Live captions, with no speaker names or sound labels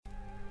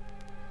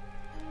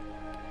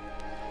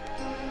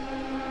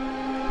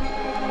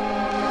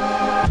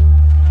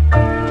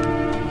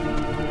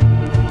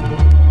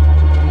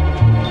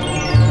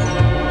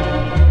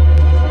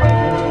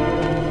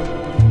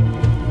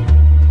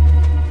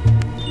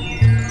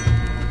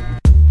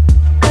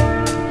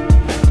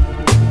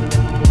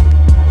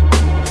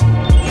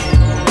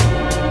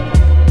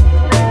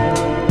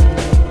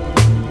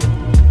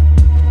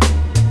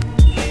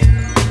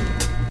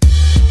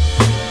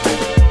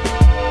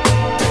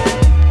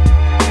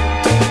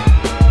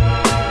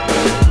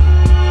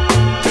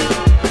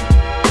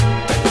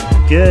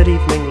Good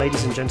evening,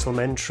 ladies and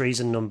gentlemen,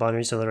 trees and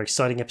non-binaries, to another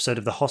exciting episode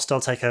of the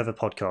Hostile Takeover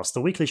podcast, the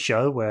weekly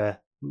show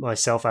where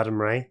myself,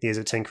 Adam Ray, the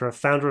Izzet Tinkerer,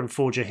 founder and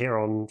forger here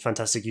on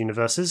Fantastic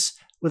Universes,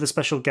 with a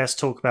special guest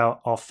talk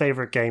about our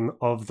favourite game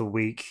of the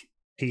week,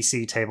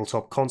 PC,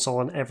 tabletop, console,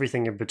 and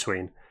everything in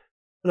between.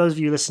 For those of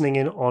you listening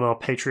in on our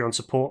Patreon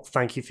support,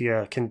 thank you for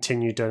your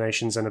continued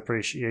donations and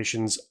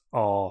appreciations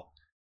are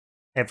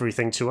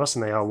everything to us,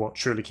 and they are what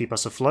truly keep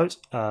us afloat.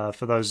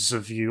 For those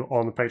of you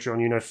on the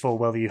Patreon, you know full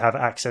well that you have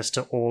access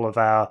to all of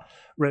our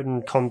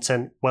written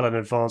content well in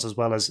advance, as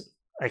well as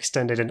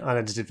extended and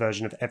unedited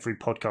version of every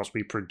podcast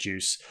we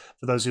produce.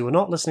 For those who are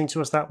not listening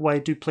to us that way,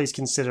 do please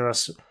consider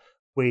us.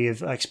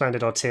 We've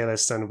expanded our tier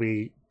list, and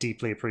we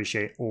deeply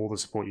appreciate all the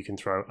support you can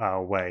throw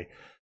our way.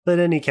 But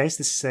in any case,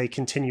 this is a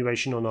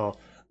continuation on our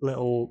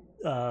little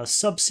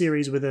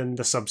sub-series within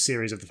the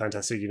sub-series of the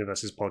Fantastic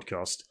Universes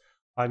podcast.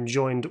 I'm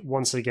joined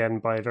once again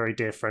by a very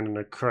dear friend and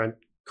a current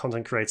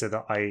content creator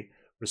that I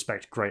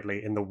respect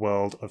greatly in the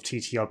world of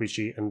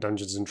TTRPG and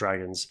Dungeons &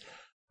 Dragons.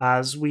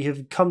 As we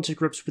have come to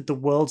grips with the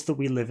worlds that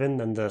we live in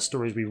and the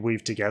stories we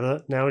weave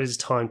together, now it is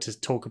time to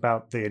talk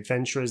about the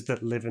adventurers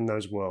that live in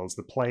those worlds,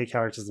 the player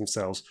characters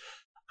themselves.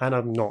 And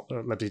I'm not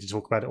at liberty to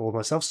talk about it all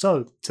myself.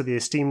 So, to the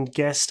esteemed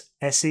guest,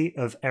 Essie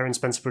of Aaron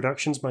Spencer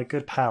Productions, my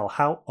good pal,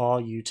 how are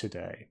you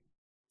today?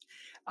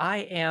 I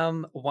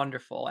am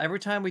wonderful. Every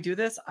time we do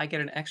this, I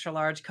get an extra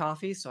large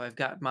coffee, so I've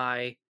got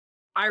my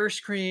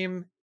Irish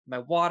cream, my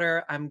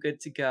water. I'm good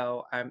to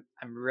go. I'm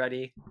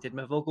ready. Did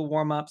my vocal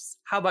warm-ups.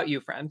 How about you,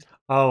 friend?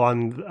 Oh,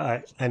 I'm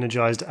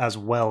energized as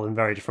well in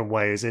very different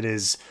ways. It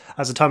is,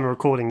 as the time of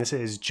recording this,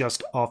 it is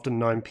just after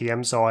 9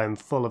 p.m., so I am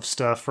full of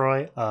stir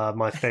fry.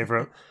 My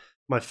favorite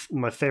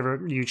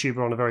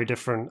YouTuber on a very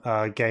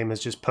different game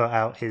has just put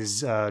out his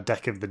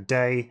deck of the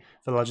day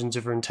for Legends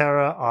of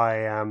Runeterra. I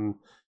am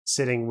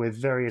sitting with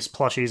various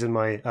plushies in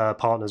my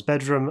partner's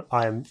bedroom.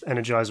 I am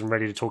energized and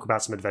ready to talk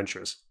about some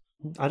adventures.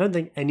 I don't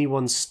think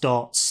anyone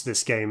starts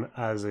this game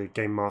as a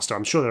game master.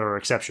 I'm sure there are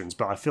exceptions,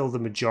 but I feel the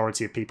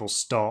majority of people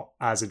start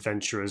as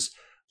adventurers,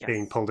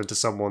 being pulled into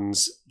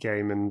someone's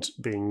game and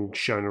being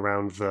shown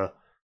around the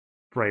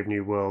brave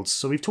new worlds.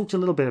 So we've talked a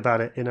little bit about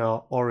it in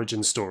our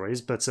origin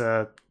stories, but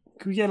could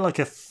we get like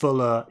a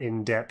fuller,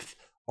 in-depth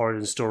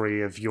origin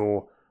story of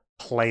your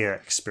player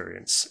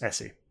experience,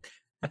 Essie?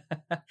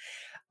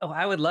 Oh,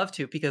 I would love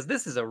to, because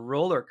this is a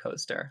roller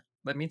coaster.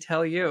 Let me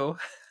tell you.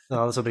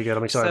 Oh, this will be good.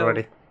 I'm excited So,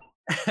 already.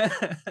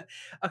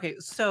 okay,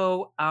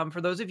 so for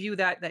those of you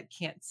that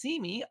can't see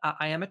me,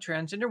 I am a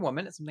transgender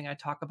woman. It's something I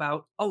talk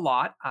about a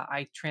lot.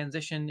 I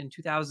transitioned in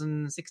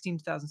 2016,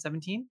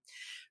 2017.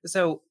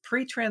 So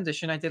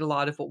pre-transition, I did a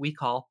lot of what we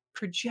call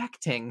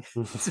projecting.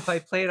 So I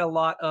played a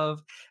lot of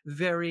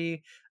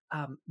very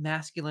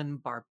masculine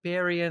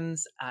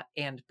barbarians,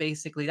 and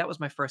basically that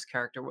was my first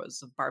character,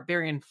 was a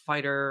barbarian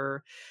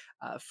fighter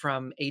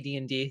from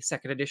AD&D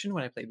Second Edition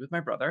when I played with my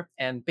brother,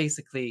 and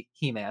basically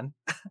He-Man.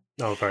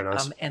 Oh, very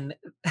nice. And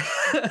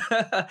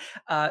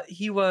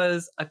he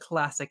was a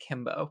classic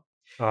himbo.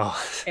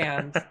 Oh,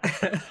 And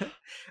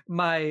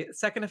my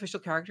second official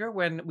character,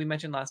 when we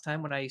mentioned last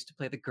time, when I used to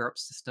play the GURP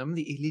system,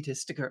 the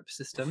elitist GURP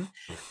system,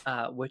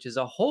 which is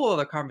a whole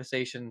other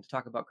conversation to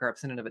talk about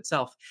GURPS in and of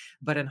itself.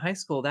 But in high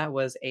school, that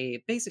was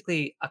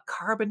basically a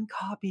carbon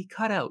copy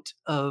cutout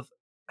of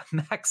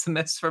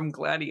Maximus from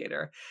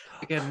Gladiator.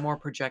 Again, more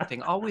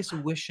projecting, always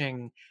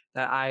wishing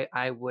that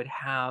I would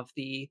have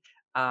the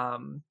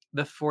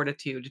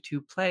fortitude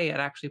to play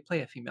and actually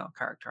play a female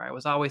character. I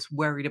was always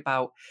worried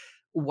about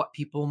what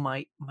people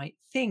might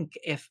think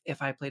if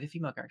I played a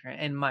female character.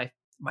 And my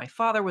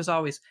father was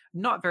always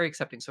not very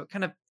accepting. So it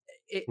kind of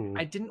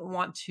I didn't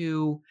want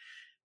to.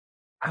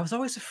 I was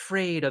always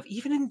afraid of,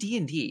 even in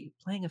D&D,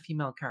 playing a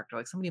female character.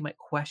 Like, somebody might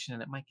question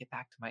and it might get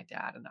back to my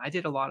dad. And I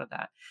did a lot of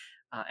that.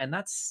 And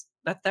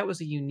that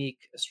was a unique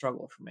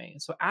struggle for me.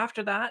 So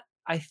after that,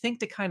 I think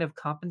to kind of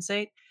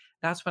compensate,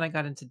 that's when I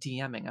got into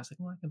DMing. I was like,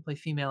 well, I can play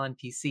female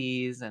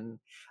NPCs, and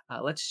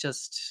let's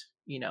just,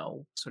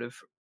 sort of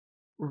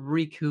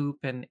recoup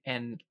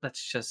and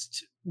let's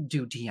just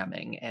do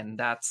DMing. And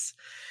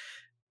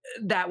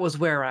that was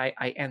where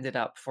I ended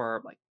up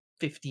for like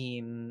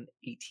 15,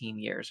 18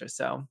 years or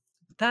so.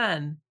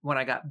 Then when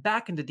I got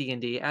back into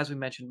D&D, as we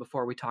mentioned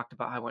before, we talked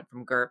about how I went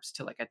from GURPS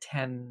to like a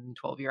 10,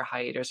 12-year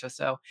hiatus or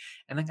so,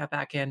 and then got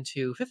back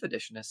into 5th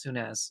edition as soon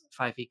as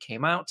 5e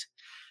came out.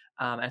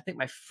 I think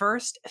my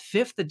first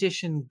 5th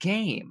edition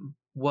game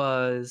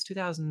was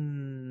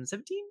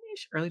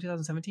 2017-ish, early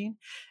 2017.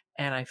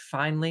 And I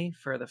finally,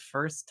 for the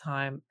first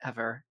time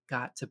ever,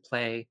 got to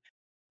play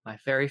my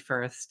very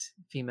first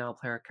female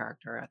player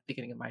character at the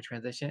beginning of my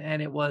transition,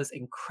 and it was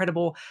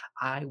incredible.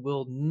 I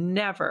will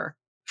never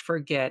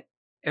forget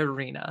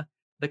Irina,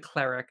 the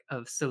cleric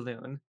of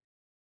Saloon.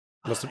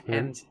 And must have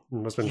been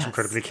yes.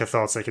 incredibly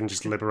cathartic and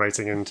just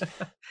liberating and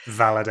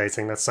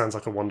validating. That sounds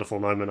like a wonderful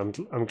moment.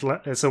 I'm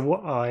glad. So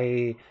what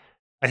I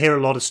hear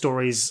a lot of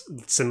stories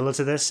similar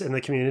to this in the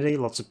community.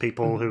 Lots of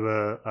people Mhm. who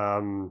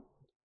are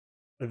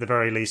at the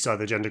very least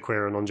either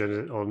genderqueer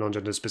or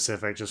non-gender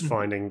specific, just Mhm.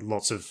 finding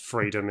lots of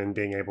freedom in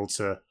being able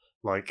to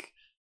like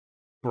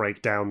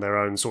break down their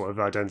own sort of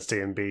identity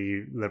and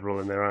be liberal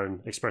in their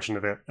own expression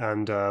of it.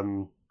 And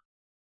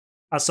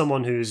as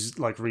someone who's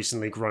like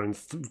recently grown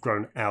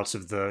out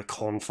of the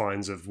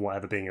confines of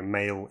whatever being a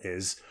male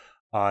is,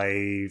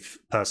 I've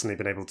personally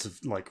been able to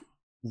like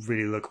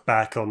really look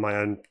back on my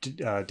own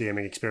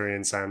DMing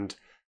experience and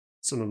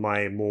some of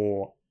my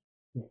more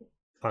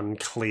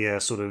unclear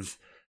sort of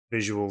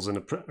visuals and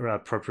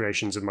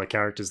appropriations of my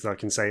characters that I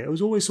can say it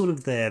was always sort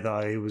of there that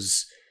I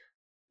was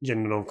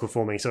gender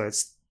non-conforming. So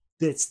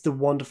it's the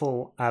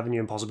wonderful avenue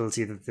and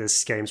possibility that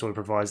this game sort of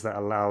provides that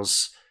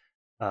allows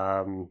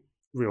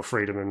real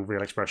freedom and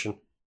real expression.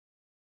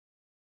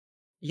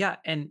 Yeah,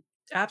 and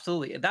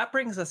absolutely. That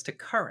brings us to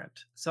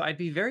current. So I'd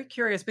be very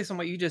curious, based on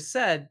what you just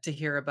said, to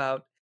hear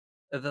about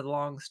the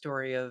long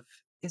story of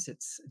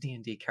Izzet's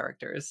D&D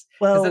characters.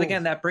 Because then Well,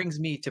 again, that brings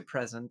me to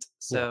present.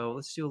 yeah. So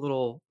let's do a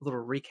little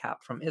recap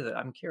from Izzet.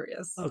 I'm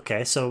curious.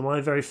 Okay, so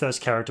my very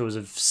first character was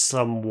a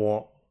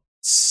somewhat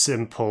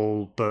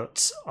simple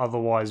but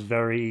otherwise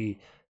very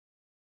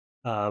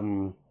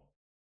um,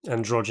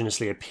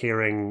 androgynously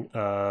appearing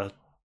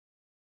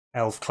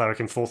elf cleric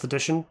in 4th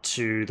edition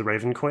to the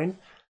Raven Queen.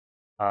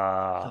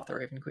 Love the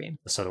Raven Queen.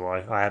 So do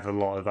I. I have a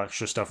lot of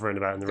extra stuff written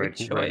about in the Good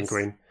Raven choice.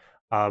 Queen.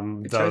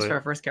 Good Though choice for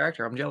our first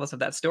character. I'm jealous of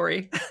that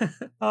story.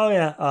 oh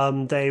yeah,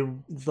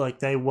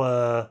 they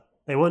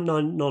weren't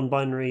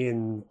non-binary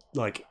in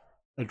like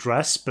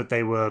address, but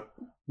they were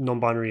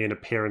non-binary in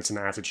appearance and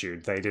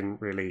attitude. They didn't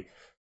really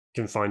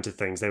confine to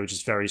things. They were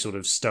just very sort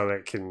of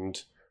stoic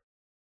and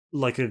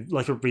like a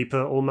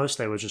reaper almost.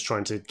 They were just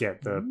trying to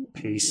get the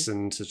peace Ooh.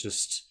 and to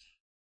just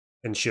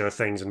ensure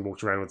things and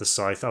walked around with a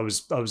scythe. I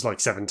was like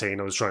 17.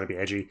 I was trying to be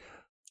edgy.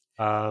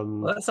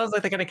 Well, that sounds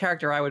like the kind of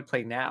character I would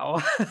play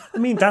now. I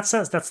mean that's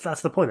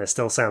the point. They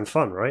still sound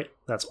fun, right?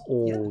 That's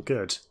Yeah, all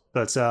good.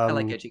 But I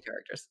like edgy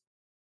characters.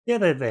 yeah,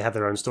 they have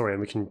their own story,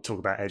 and we can talk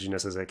about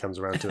edginess as it comes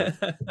around to it.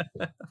 Of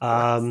course.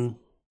 Um,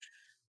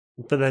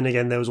 but then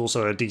again, there was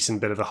also a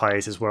decent bit of a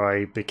hiatus where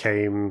I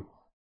became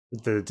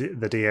the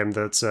DM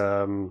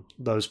that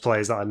those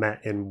players that I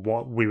met in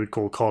what we would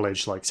call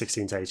college, like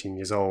 16 to 18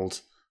 years old.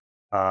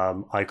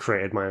 I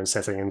created my own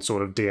setting and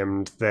sort of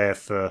DM'd there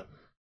for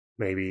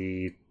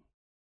maybe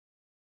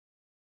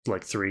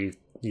like 3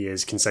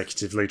 years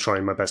consecutively,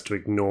 trying my best to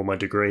ignore my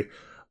degree.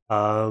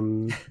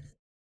 Um,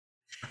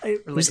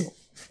 it was Relatable.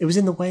 it was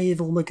in the way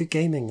of all my good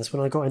gaming. That's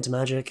when I got into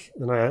Magic,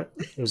 and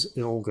it was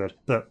all good.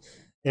 But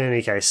in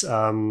any case,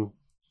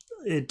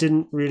 it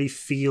didn't really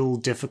feel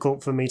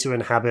difficult for me to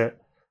inhabit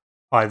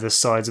either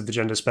sides of the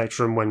gender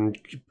spectrum when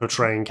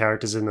portraying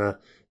characters in the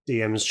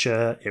DM's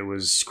chair. It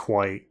was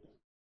quite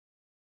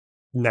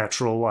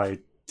natural. I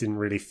didn't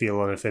really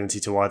feel an affinity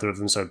to either of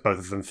them, so both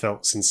of them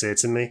felt sincere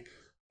to me.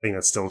 I think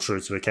that's still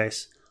true to the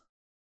case.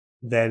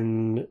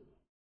 Then,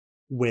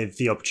 with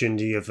the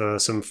opportunity of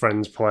some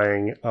friends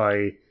playing,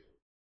 I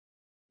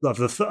of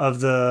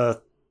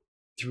the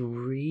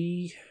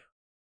 3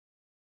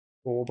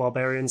 4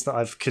 barbarians that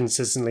I've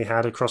consistently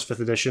had across 5th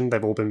edition,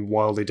 they've all been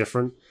wildly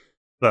different.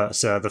 But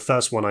the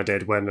first one I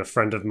did when a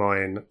friend of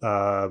mine,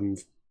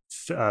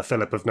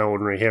 Philip of No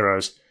Ordinary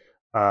Heroes,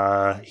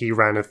 he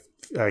ran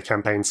a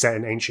campaign set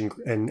in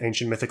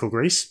ancient mythical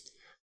Greece,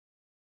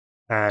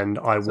 and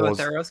I So a was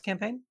Theros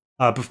campaign?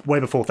 way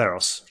before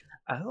Theros.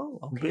 Oh,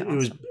 okay, It awesome.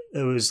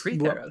 was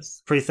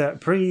Pre-Theros.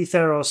 pre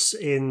Theros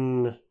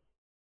in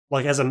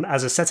like as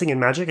a setting in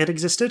Magic had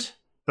existed,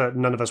 but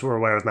none of us were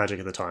aware of Magic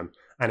at the time,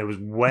 and it was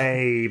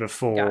way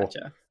before.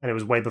 Gotcha. And it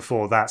was way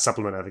before that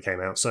supplement ever came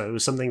out. So it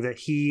was something that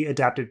he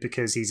adapted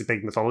because he's a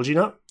big mythology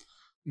nut,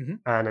 Hmm.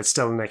 and it's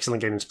still an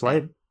excellent game to play.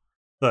 Yeah.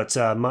 But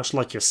much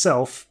like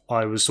yourself,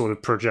 I was sort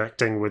of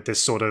projecting with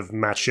this sort of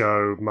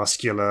macho,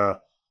 muscular,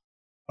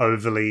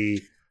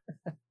 overly.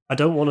 I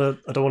don't want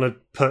to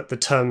put the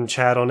term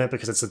Chad on it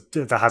because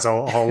that has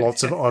a whole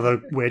lots of other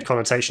weird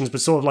connotations,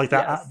 but sort of like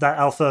Yes. that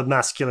alpha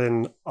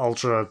masculine,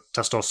 ultra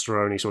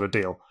testosterone sort of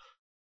deal.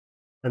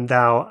 And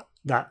now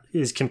that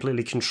is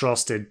completely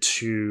contrasted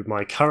to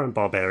my current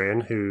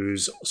barbarian,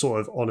 who's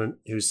sort of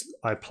who's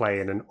I play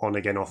in an on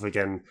again, off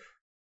again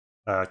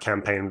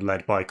campaign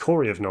led by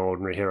Corey of No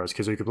Ordinary Heroes,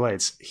 Kazuka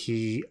Blades.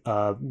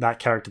 That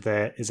character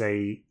there is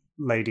a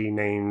lady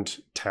named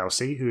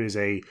Tausi, who is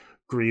a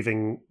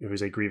grieving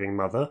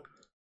mother,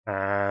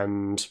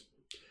 and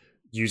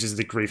uses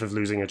the grief of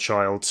losing a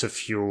child to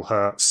fuel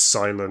her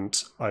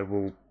silent "I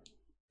will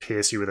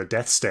pierce you with a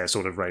death stare"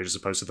 sort of rage, as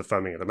opposed to the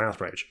foaming at the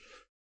mouth rage.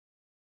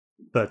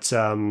 But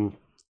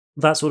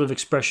that sort of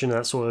expression,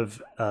 that sort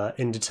of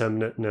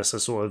indeterminateness,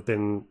 has sort of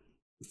been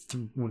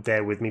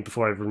there with me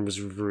before everyone was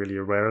really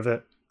aware of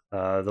it.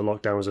 The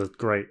lockdown was a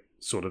great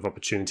sort of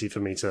opportunity for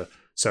me to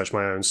search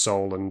my own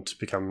soul and to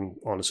become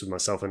honest with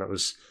myself, and that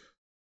was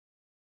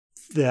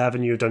the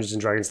avenue of Dungeons and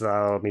Dragons that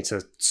allowed me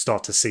to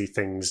start to see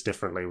things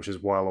differently, which is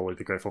why I'll always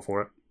be grateful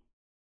for it.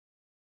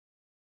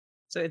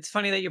 So it's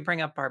funny that you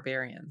bring up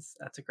barbarians.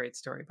 That's a great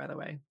story, by the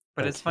way.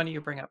 But it's Thank you. funny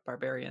you bring up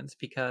barbarians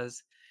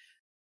because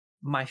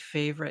my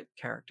favorite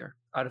character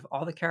out of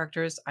all the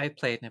characters I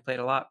played, and I played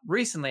a lot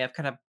recently, I've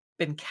kind of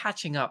been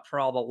catching up for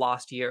all the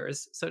lost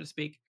years, so to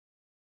speak,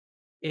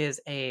 is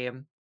a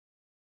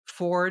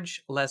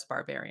Forge Les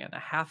Barbarian, a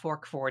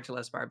half-orc Forge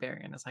Les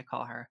Barbarian, as I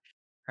call her.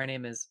 Her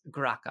name is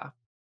Graka,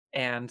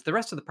 and the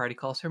rest of the party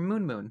calls her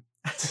Moon Moon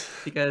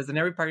because in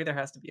every party there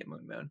has to be a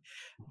Moon Moon.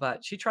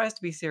 But she tries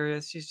to be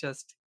serious. She's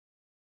just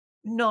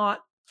not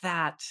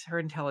that. Her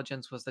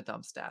intelligence was the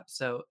dump stat.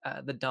 So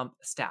the dump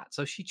stat.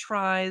 So she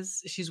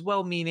tries. She's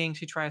well-meaning.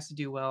 She tries to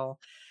do well,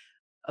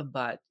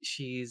 but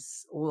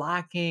she's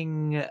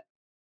lacking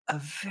a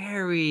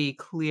very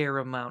clear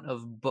amount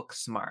of book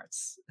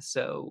smarts,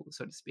 so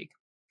to speak.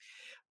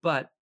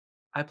 But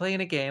I play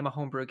in a game, a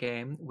homebrew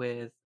game,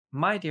 with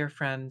my dear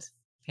friend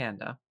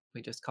Panda.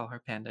 We just call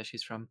her Panda.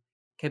 She's from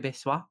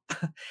Quebecois.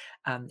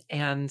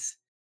 And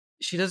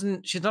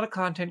she's not a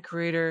content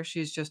creator.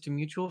 She's just a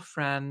mutual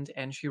friend,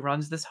 and she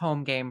runs this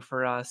home game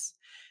for us.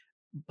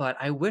 But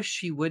I wish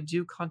she would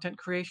do content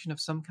creation of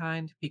some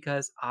kind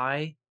because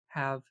I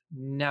have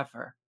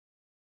never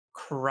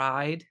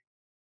cried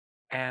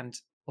and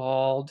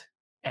bawled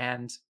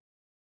and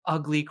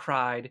ugly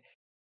cried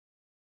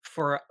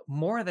for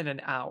more than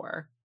an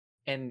hour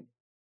in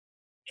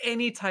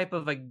any type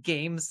of a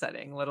game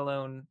setting, let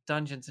alone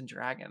Dungeons and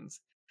Dragons.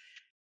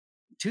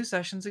 2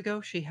 sessions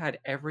ago, she had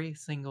every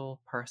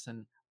single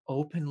person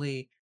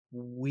openly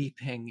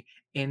weeping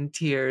in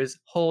tears,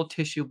 whole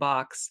tissue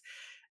box.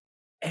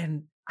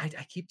 And I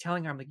keep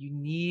telling her, I'm like, you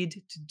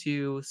need to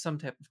do some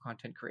type of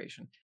content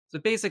creation. So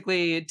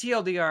basically,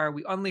 TLDR,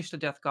 we unleashed the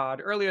Death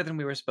God earlier than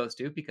we were supposed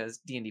to because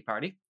D&D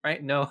party,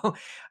 right? No,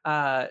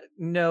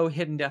 no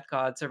hidden Death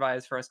God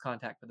survives first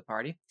contact with the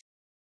party.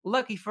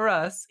 Lucky for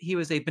us, he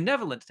was a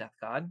benevolent death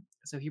god,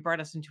 so he brought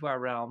us into our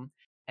realm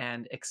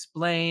and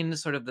explained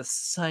sort of the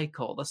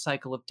cycle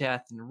of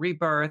death and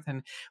rebirth,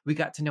 and we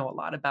got to know a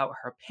lot about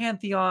her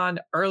pantheon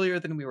earlier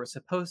than we were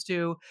supposed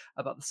to,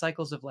 about the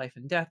cycles of life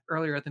and death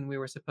earlier than we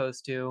were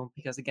supposed to,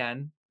 because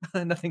again,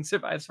 nothing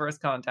survives first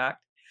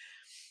contact.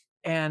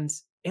 And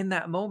in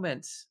that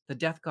moment, the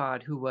death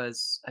god, who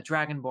was a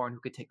dragonborn who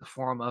could take the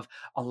form of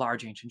a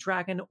large ancient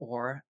dragon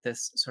or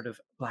this sort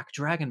of black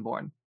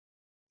dragonborn,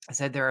 I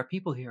said, there are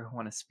people here who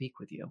want to speak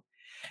with you.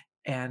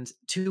 And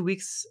 2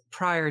 weeks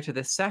prior to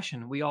this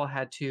session, we all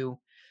had to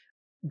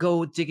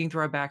go digging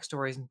through our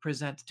backstories and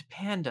present to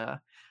Panda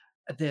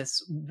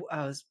this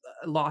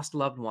lost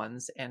loved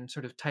ones and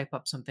sort of type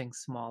up something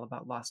small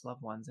about lost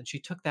loved ones. And she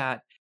took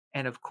that.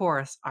 And of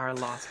course, our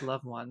lost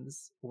loved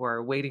ones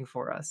were waiting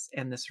for us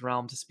in this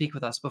realm to speak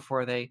with us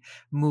before they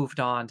moved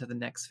on to the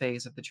next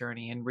phase of the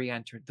journey and re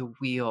entered the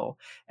wheel,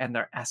 and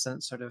their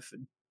essence sort of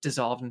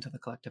dissolved into the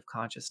collective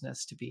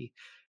consciousness to be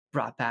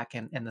brought back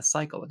in the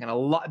cycle. Again, a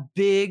lot,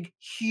 big,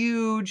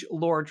 huge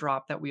lore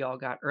drop that we all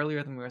got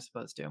earlier than we were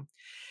supposed to.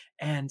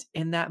 And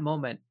in that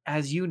moment,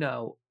 as you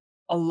know,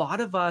 a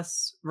lot of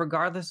us,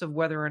 regardless of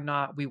whether or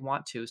not we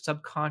want to,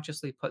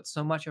 subconsciously put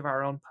so much of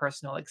our own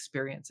personal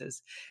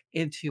experiences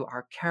into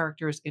our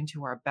characters,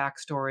 into our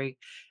backstory,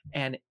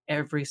 and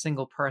every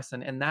single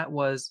person. And that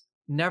was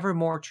never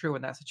more true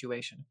in that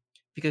situation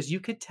because you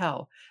could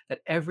tell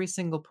that every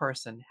single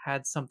person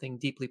had something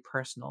deeply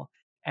personal.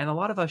 And a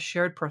lot of us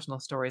shared personal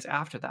stories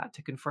after that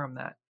to confirm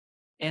that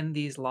in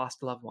these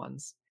lost loved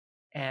ones.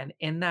 And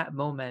in that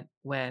moment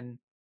when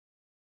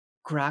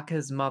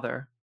Graka's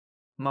mother,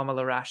 Mama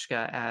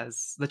Larashka,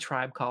 as the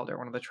tribe called her,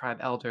 one of the tribe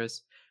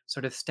elders,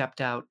 sort of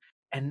stepped out,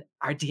 and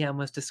our DM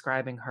was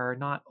describing her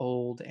not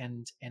old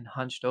and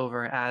hunched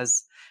over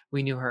as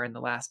we knew her in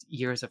the last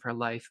years of her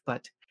life,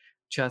 but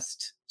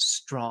just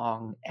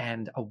strong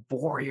and a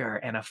warrior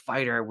and a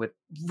fighter with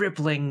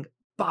rippling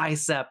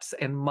biceps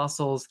and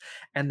muscles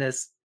and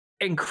this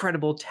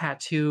incredible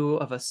tattoo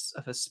of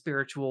a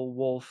spiritual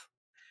wolf,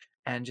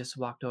 and just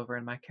walked over,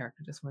 and my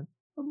character just went,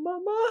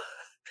 "Mama,"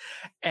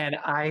 and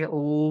I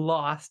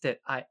lost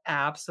it. I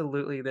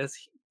absolutely,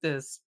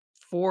 this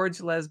forge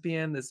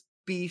lesbian, this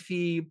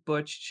beefy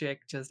butch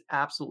chick, just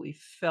absolutely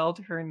fell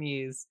to her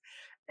knees,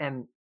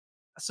 and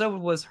so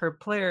was her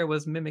player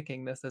was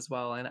mimicking this as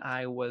well, and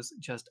I was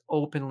just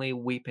openly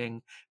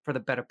weeping for the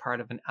better part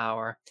of an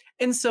hour,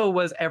 and so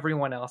was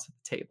everyone else at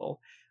the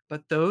table.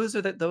 But those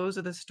are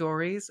the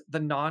stories, the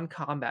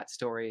non-combat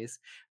stories.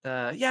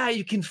 The yeah,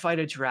 you can fight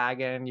a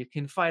dragon, you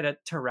can fight a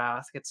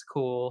Tarask, it's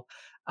cool,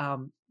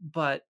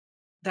 but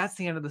that's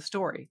the end of the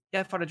story.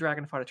 Yeah, I fought a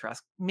dragon, fought a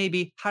Tarask.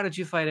 Maybe how did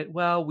you fight it?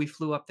 Well, we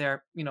flew up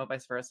there,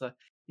 vice versa.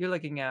 You're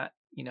looking at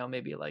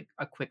maybe like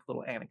a quick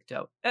little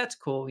anecdote. That's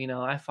cool.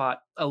 I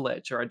fought a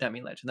lich or a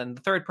demi lich. And then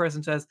the third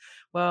person says,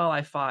 well,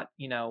 I fought,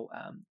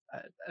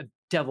 a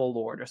devil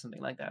lord or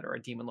something like that, or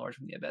a demon lord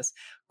from the abyss.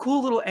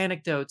 Cool little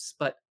anecdotes.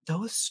 But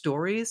those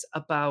stories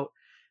about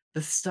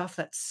the stuff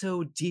that's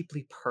so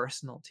deeply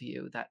personal to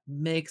you that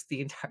makes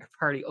the entire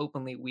party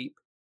openly weep,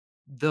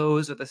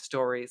 those are the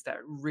stories that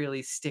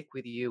really stick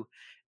with you.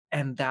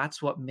 And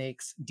that's what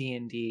makes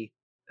D&D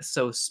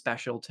so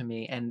special to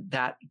me. And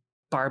that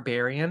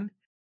barbarian,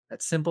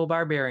 that simple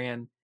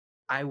barbarian,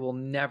 I will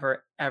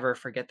never ever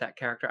forget that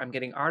character. I'm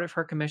getting art of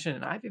her commission,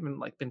 and I've even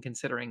been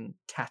considering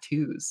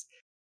tattoos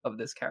of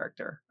this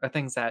character or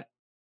things that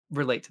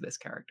relate to this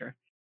character.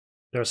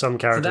 There are some So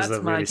characters that's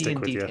that my really stick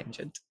with D&D you.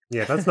 tangent.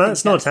 Yeah, that's not.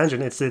 It's not a Yes.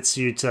 tangent. It's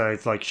you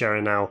to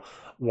sharing now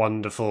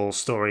wonderful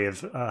story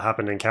of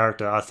happening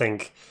character, I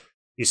think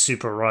you're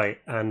super right,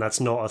 and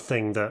that's not a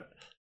thing that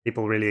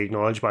people really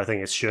acknowledge, but I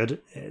think it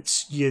should.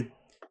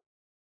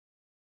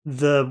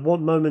 The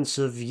one moments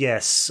of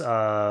yes,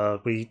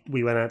 we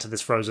went out to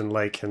this frozen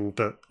lake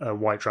but a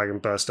white dragon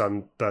burst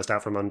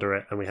out from under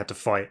it, and we had to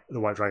fight the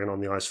white dragon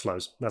on the ice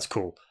floes. That's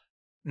cool.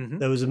 Mm-hmm.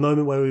 There was a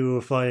moment where we were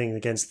fighting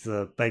against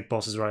the big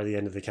bosses right at the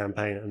end of the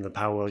campaign, and the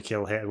power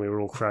kill hit, and we were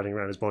all crowding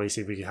around his body to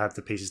see if we could have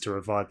the pieces to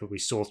revive, but we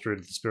saw through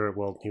to the spirit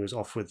world, and he was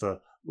off with the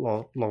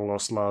long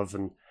lost love.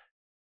 And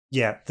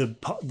yeah,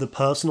 the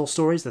personal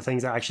stories, the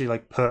things that actually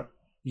like put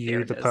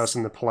you, the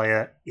person, the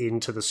player,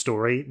 into the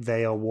story,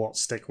 they are what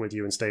stick with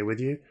you and stay with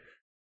you.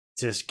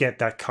 Just get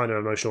that kind of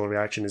emotional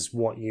reaction is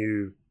what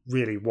you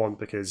really want,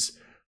 because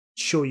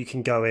sure, you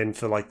can go in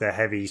for like the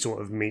heavy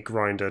sort of meat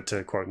grinder,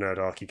 to quote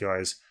Nerdarchy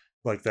guys,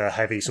 like the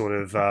heavy sort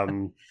of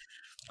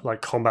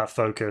like combat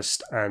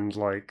focused and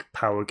like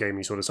power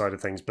gaming sort of side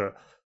of things, but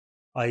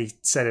I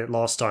said it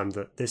last time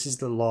that this is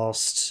the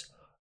last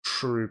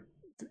true,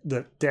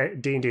 that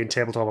D&D and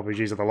tabletop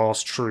RPGs are the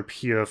last true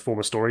pure form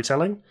of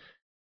storytelling.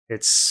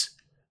 It's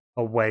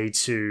a way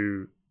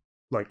to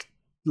like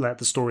let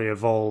the story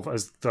evolve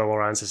as though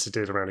our ancestors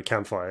did around a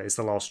campfire. It's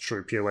the last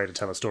true pure way to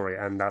tell a story,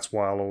 and that's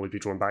why I'll always be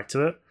drawn back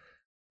to it.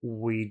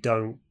 We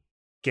don't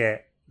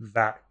get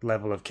that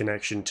level of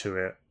connection to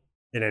it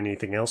in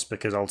anything else,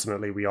 because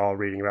ultimately we are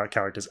reading about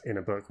characters in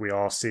a book. We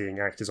are seeing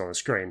actors on a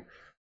screen.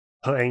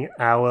 Putting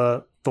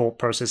our thought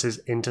processes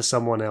into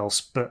someone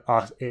else, but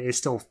it is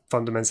still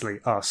fundamentally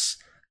us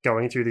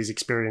going through these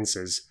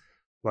experiences,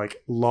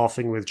 like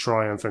laughing with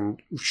triumph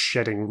and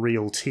shedding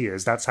real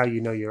tears. That's how you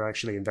know you're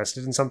actually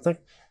invested in something.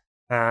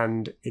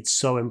 And it's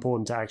so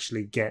important to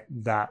actually get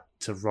that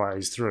to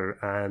rise through.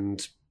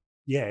 And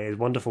yeah, it's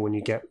wonderful when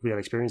you get real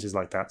experiences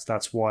like that. So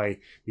that's why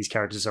these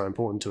characters are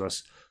important to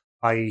us.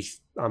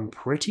 I'm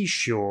pretty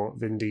sure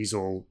Vin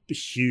Diesel,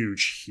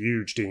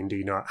 huge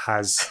D&D nut,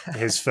 has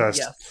his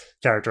first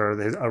character,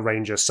 a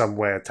ranger,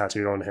 somewhere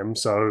tattooed on him.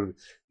 So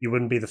you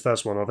wouldn't be the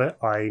first one of it.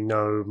 I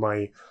know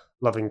my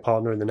loving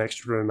partner in the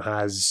next room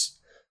has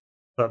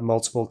put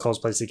multiple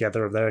cosplays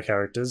together of their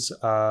characters.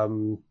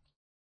 They're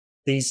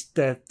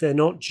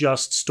not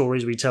just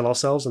stories we tell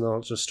ourselves, and they're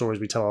not just stories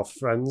we tell our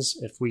friends.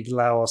 If we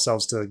allow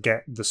ourselves to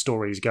get the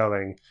stories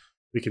going,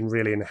 we can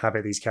really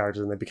inhabit these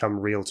characters, and they become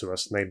real to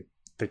us, and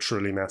they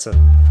truly matter.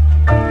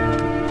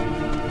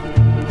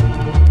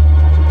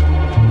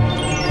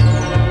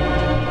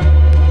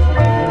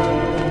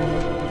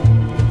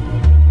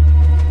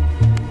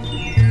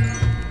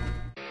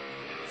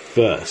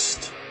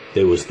 First,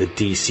 there was the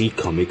DC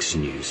Comics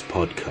News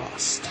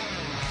podcast.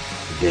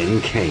 Then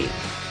came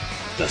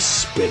the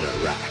Spinner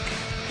Rack.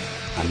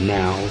 And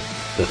now,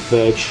 the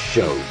third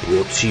show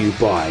brought to you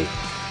by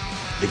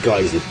the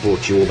guys that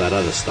brought you all that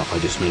other stuff I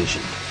just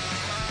mentioned.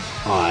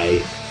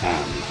 I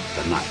Am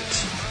the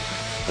Night.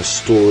 A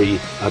story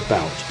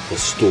about the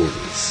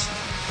stories.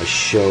 A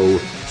show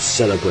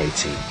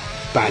celebrating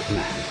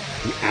Batman,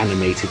 the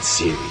animated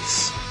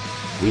series.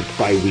 Week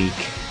by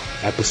week,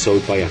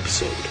 episode by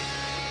episode.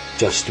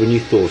 Just when you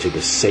thought it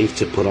was safe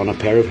to put on a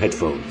pair of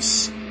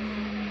headphones,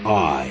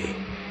 I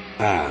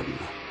am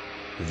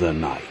the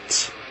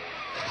Night.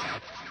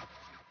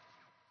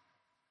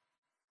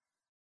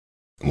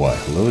 Why,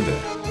 hello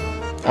there.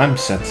 I'm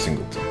Seth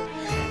Singleton,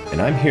 and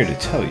I'm here to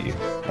tell you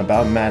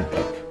about Mad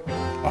Love,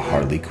 a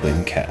Harley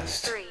Quinn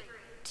cast. 3,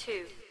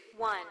 2,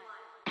 1.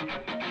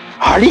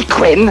 Harley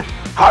Quinn?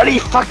 Harley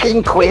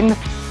fucking Quinn?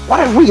 What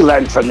have we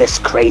learned from this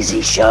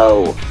crazy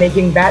show?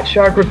 Making bat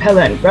shark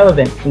repellent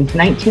relevant since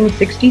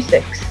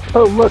 1966.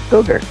 Oh, look,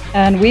 Booger.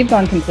 And we've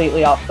gone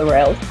completely off the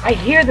rails. I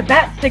hear the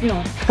bat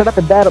signal. Shut up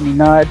and battle me,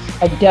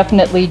 Nards. I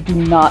definitely do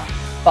not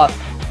fuck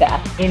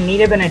that. In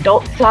need of an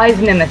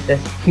adult-sized nemesis.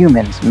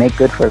 Humans make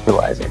good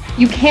fertilizer.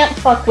 You can't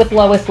fuck with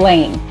Lois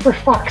Lane. For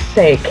fuck's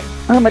sake.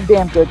 I'm a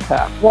damn good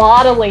cop.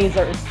 Lot of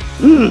lasers.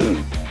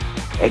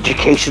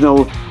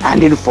 Educational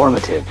and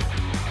informative.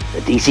 The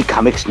DC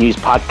Comics News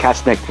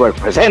Podcast Network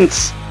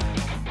presents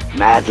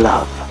Mad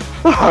Love,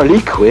 the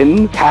Harley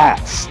Quinn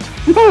cast.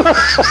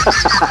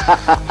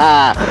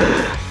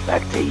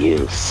 Back to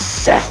you,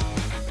 Seth.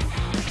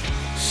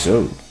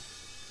 So,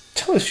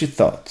 tell us your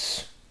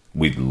thoughts.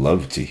 We'd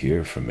love to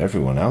hear from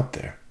everyone out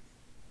there.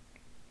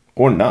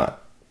 Or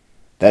not.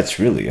 That's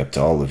really up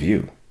to all of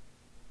you.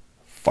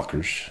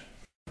 Fuckers.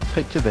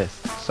 Picture this,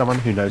 someone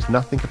who knows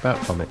nothing about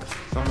comics.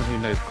 Someone who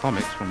knows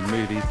comics from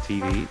movies,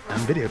 TV,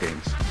 and video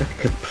games. A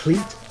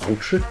complete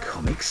ultra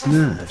comics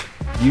nerd.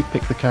 You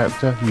pick the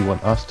character you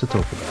want us to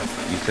talk about.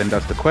 You send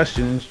us the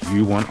questions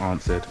you want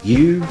answered.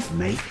 You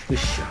make the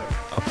show.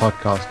 A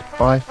podcast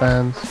by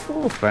fans.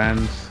 For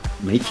fans.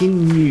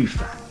 Making new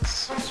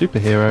fans.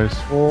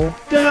 Superheroes. Or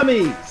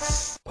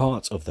dummies.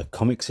 Part of the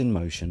Comics in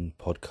Motion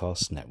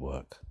podcast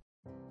network.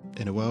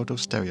 In a world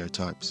of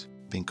stereotypes,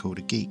 being called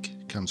a geek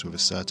comes with a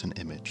certain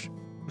image.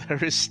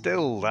 There is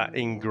still that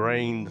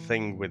ingrained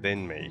thing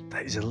within me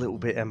that is a little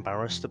bit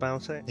embarrassed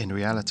about it. In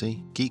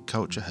reality, geek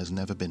culture has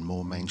never been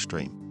more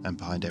mainstream, and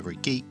behind every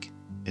geek,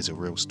 is a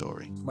real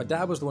story. My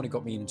dad was the one who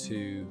got me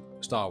into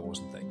Star Wars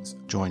and things.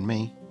 Join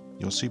me,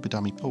 your Super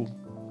Dummy Paul,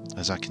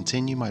 as I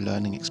continue my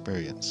learning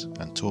experience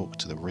and talk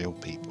to the real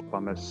people.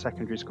 I'm a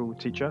secondary school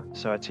teacher,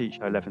 so I teach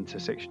 11 to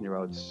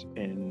 16-year-olds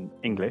in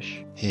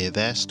English. Hear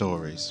their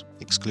stories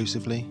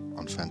exclusively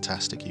on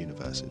Fantastic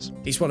Universes.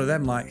 It's one of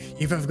them, like,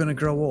 you're ever going to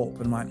grow up?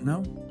 And I'm like,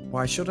 no,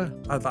 why should I?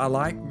 I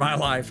like my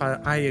life.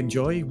 I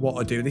enjoy what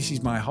I do. This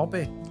is my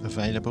hobby.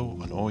 Available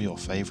on all your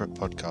favourite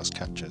podcast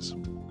catchers.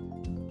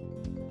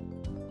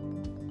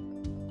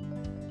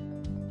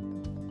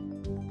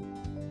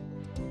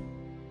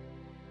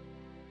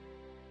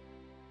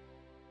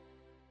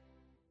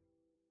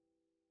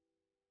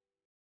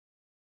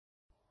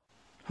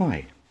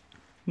 Hi,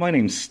 my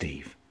name's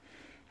Steve,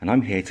 and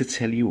I'm here to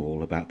tell you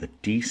all about the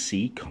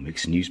DC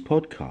Comics News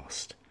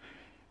Podcast.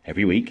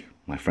 Every week,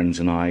 my friends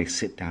and I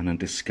sit down and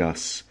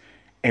discuss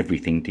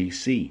everything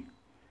DC.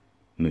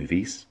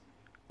 Movies,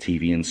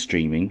 TV and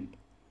streaming,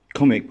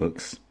 comic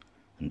books,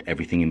 and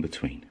everything in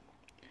between.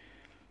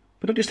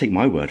 But don't just take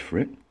my word for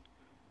it.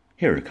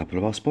 Here are a couple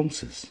of our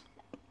sponsors.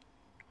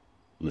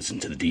 Listen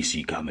to the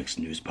DC Comics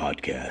News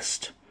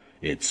Podcast.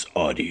 It's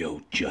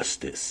audio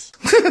justice.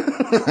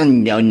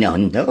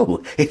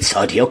 No. It's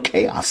audio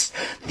chaos.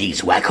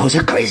 These wackos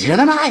are crazier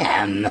than I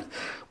am.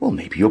 Well,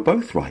 maybe you're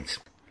both right.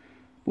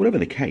 Whatever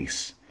the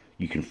case,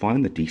 you can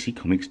find the DC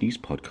Comics News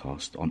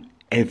Podcast on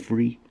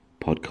every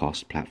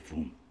podcast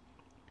platform.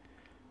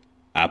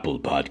 Apple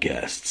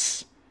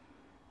Podcasts,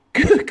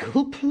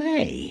 Google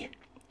Play,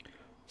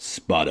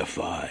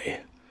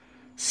 Spotify,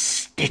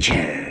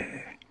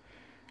 Stitcher,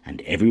 and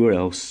everywhere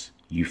else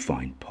you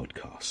find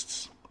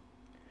podcasts.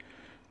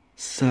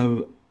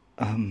 So,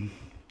 can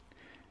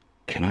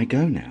I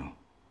go now?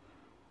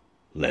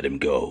 Let him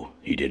go.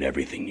 He did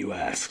everything you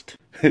asked.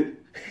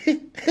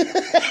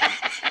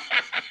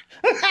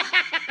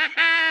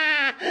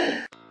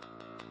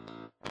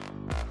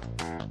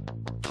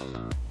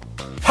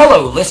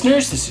 Hello,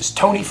 listeners. This is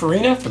Tony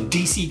Farina from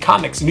DC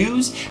Comics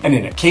News and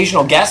an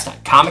occasional guest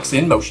on Comics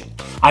in Motion.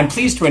 I'm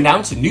pleased to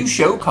announce a new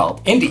show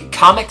called Indie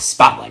Comics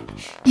Spotlight.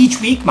 Each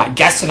week, my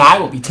guests and I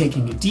will be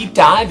taking a deep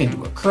dive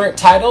into a current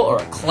title or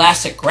a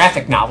classic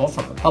graphic novel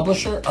from a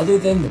publisher other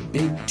than the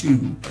big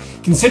two.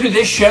 Consider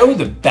this show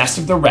the best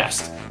of the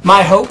rest.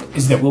 My hope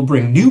is that we'll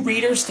bring new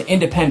readers to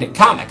independent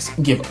comics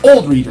and give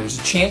old readers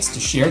a chance to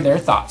share their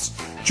thoughts.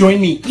 Join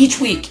me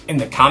each week in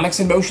the Comics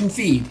in Motion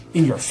feed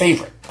in your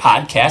favorite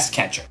podcast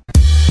catcher.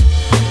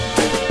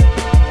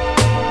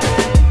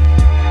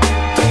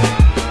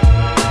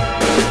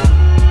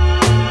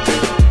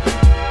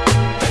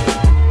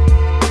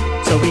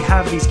 So we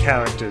have these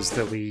characters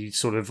that we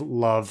sort of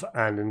love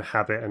and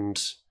inhabit and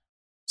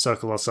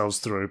circle ourselves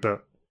through,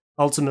 but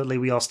ultimately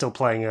we are still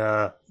playing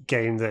a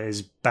game that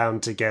is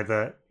bound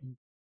together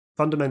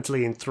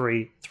fundamentally in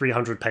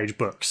 300-page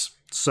books.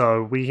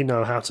 So we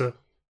know how to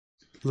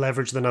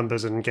leverage the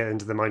numbers and get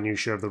into the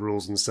minutiae of the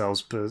rules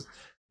themselves, but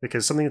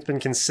because something that's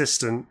been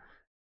consistent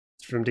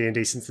from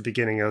D&D since the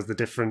beginning are the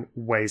different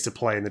ways to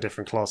play in the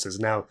different classes.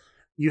 Now,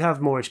 you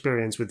have more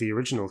experience with the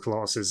original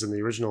classes and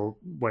the original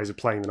ways of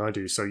playing than I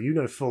do, so you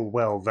know full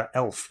well that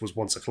Elf was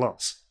once a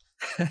class.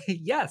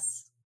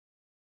 Yes.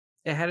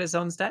 It had its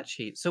own stat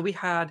sheet. So we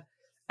had,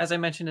 as I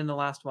mentioned in the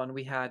last one,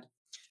 we had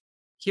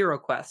Hero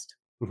Quest,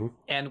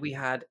 and we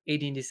had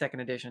AD&D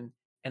 2nd Edition.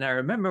 And I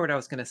remember what I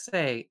was going to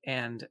say,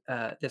 and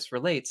this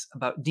relates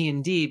about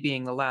D&D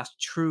being the last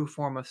true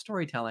form of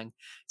storytelling.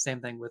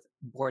 Same thing with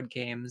board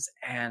games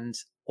and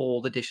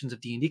old editions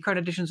of D&D, current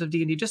editions of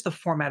D&D, just the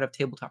format of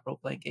tabletop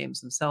role-playing games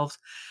themselves.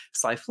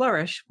 Sly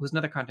Flourish, who's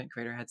another content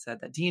creator, had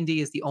said that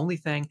D&D is the only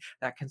thing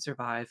that can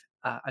survive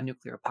a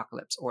nuclear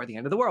apocalypse or the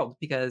end of the world,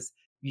 because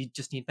you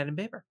just need pen and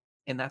paper,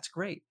 and that's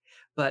great.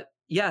 But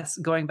yes,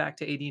 going back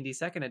to AD&D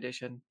 2nd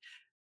Edition,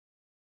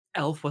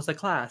 Elf was a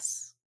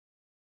class.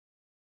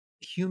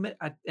 Human,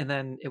 and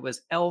then it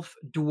was elf,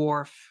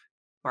 dwarf,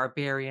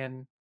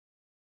 barbarian,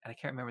 and I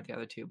can't remember the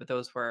other two, but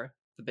those were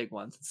the big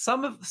ones.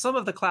 Some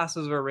of the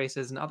classes were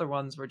races, and other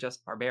ones were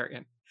just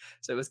barbarian.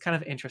 So it was kind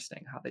of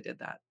interesting how they did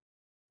that.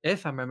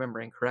 If I'm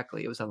remembering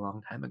correctly, it was a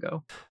long time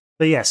ago.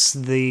 But yes,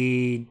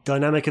 the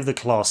dynamic of the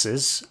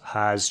classes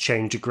has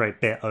changed a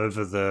great bit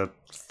over the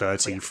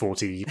 30,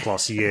 40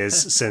 plus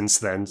years since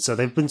then. So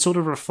they've been sort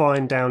of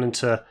refined down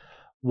into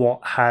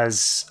what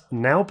has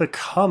now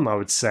become, I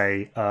would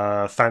say,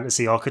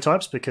 fantasy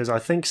archetypes, because I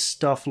think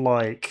stuff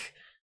like,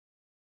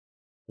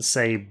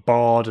 say,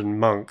 Bard and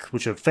Monk,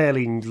 which are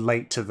fairly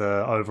late to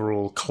the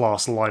overall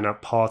class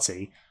lineup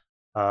party,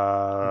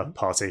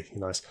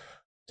 nice,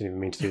 didn't even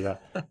mean to do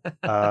that,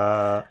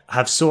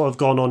 have sort of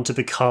gone on to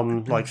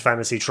become like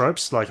fantasy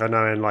tropes. Like I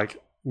know in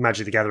like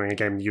Magic the Gathering, a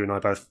game you and I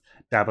both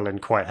dabble in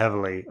quite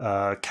heavily,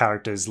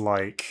 characters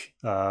like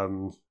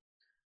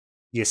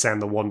Ysam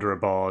the Wanderer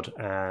Bard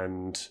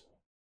and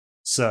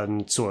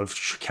certain sort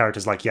of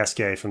characters like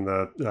Yasuke from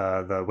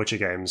the Witcher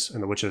games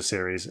and the Witcher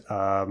series,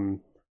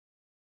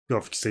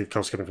 obviously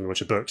coming from the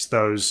Witcher books,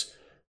 those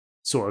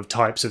sort of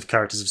types of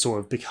characters have sort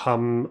of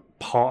become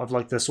part of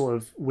like the sort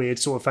of weird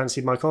sort of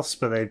fantasy mythos,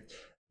 but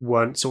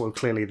weren't sort of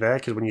clearly there,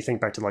 because when you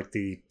think back to like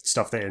the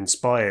stuff that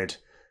inspired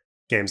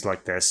games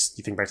like this,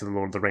 you think back to the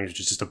Lord of the Rings, which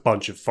is just a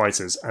bunch of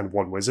fighters and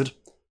one wizard,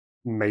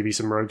 maybe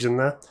some rogues in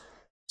there.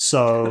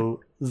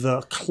 So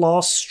the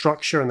class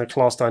structure and the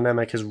class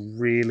dynamic has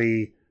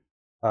really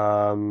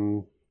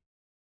sort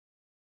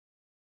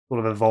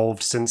of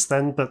evolved since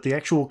then, but the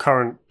actual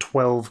current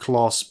 12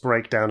 class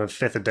breakdown of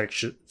 5th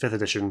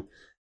edition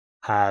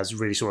has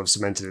really sort of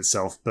cemented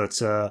itself.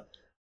 But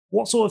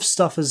what sort of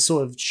stuff has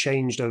sort of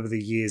changed over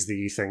the years that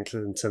you think,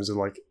 in terms of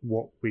like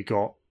what we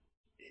got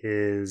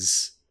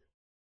is...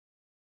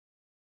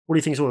 What do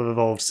you think sort of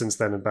evolved since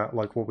then about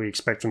like what we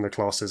expect from the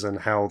classes and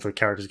how the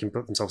characters can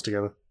put themselves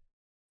together?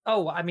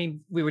 Oh, I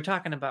mean, we were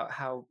talking about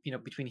how,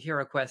 between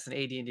Hero Quest and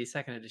AD&D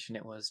 2nd edition,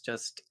 it was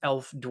just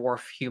elf,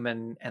 dwarf,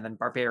 human, and then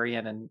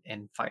barbarian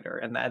and fighter.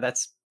 And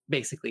that's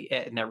basically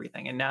it and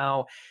everything. And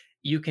now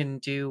you can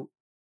do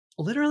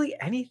literally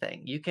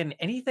anything.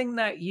 Anything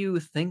that you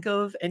think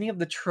of, any of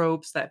the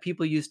tropes that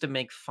people used to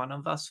make fun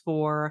of us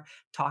for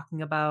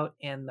talking about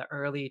in the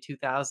early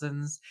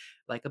 2000s,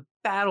 like a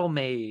battle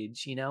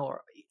mage,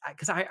 or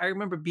because I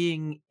remember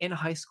being in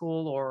high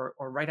school or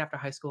right after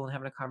high school and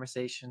having a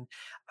conversation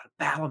about a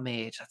battle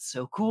mage. That's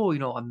so cool.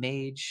 A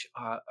mage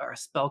or a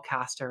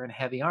spellcaster in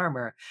heavy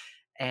armor.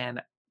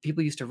 And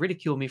people used to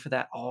ridicule me for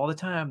that all the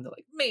time. They're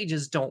like,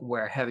 mages don't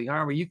wear heavy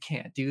armor. You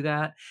can't do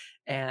that.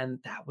 And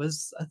that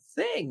was a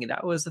thing.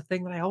 That was the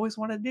thing that I always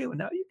wanted to do. And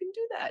now you can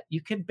do that.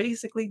 You can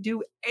basically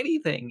do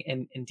anything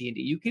in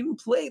D&D. You can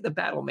play the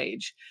battle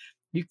mage.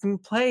 You can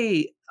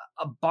play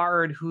a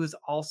bard who's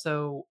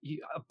also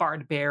a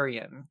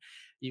barbarian.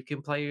 You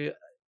can play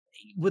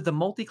with the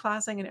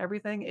multi-classing and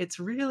everything. It's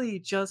really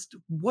just,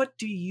 what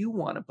do you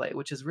want to play?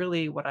 Which is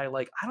really what I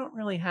like. I don't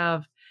really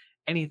have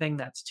anything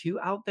that's too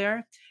out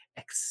there,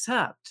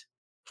 except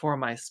for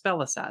my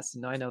spell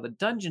assassin. Now, I know the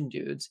Dungeon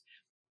Dudes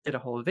did a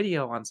whole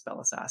video on spell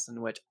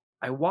assassin, which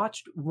I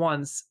watched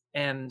once,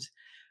 and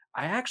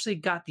I actually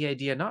got the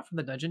idea not from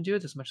the Dungeon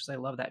Dudes, as much as I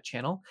love that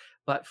channel,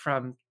 but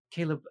from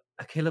Caleb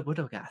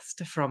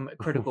Widogast from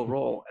Critical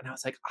Role. And I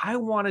was like, I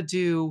want to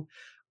do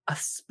a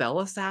spell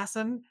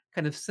assassin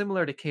kind of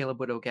similar to Caleb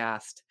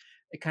Widogast,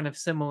 kind of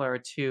similar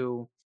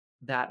to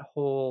that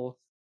whole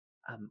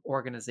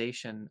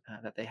organization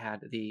that they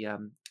had, the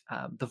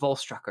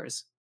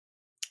Volstruckers.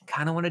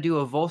 Kind of want to do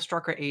a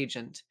Volstrucker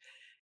agent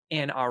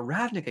in our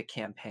Ravnica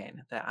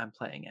campaign that I'm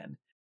playing in,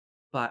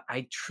 but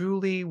I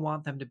truly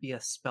want them to be a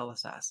spell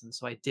assassin.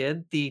 So I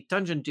did the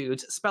Dungeon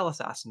Dudes spell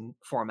assassin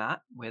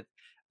format with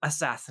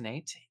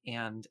Assassinate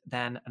and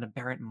then an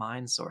Aberrant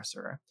Mind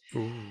Sorcerer.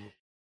 Ooh.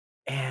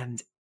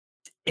 And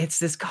it's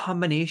this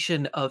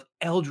combination of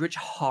eldritch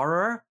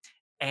horror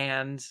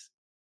and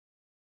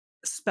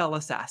spell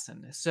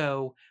assassin.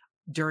 So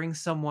during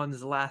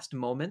someone's last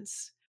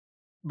moments,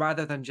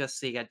 rather than just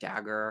seeing a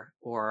dagger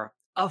or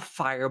a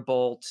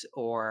firebolt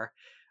or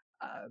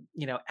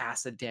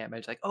acid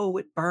damage, like, oh,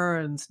 it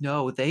burns.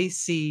 No, they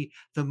see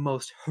the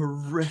most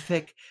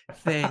horrific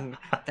thing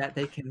that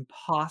they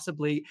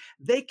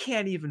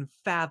can't even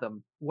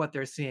fathom what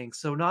they're seeing.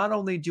 So not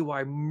only do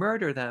I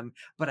murder them,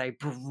 but I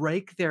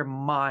break their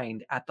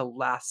mind at the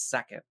last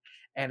second.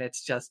 And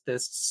it's just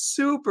this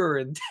super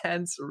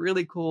intense,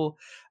 really cool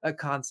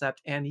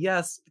concept. And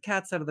yes, the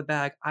cat's out of the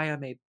bag. I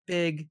am a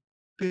big,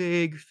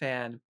 big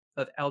fan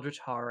of eldritch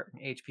horror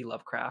and H.P.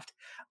 Lovecraft.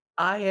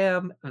 I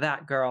am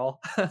that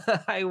girl.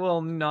 I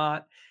will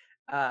not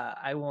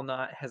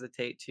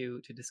hesitate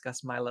to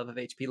discuss my love of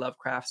H.P.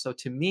 Lovecraft. So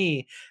to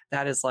me,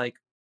 that is like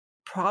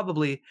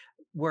probably,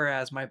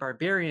 whereas my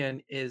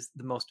barbarian is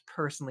the most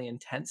personally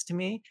intense to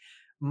me,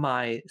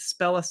 my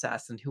spell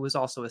assassin, who is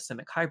also a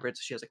Simic hybrid,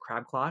 so she has a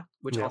crab claw,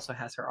 which also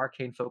has her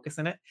arcane focus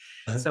in it.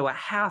 So a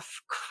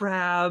half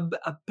crab,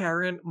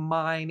 aberrant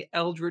mind,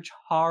 eldritch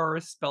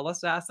horror spell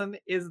assassin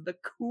is the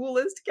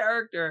coolest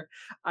character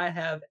I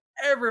have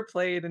ever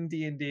played in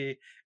D&D.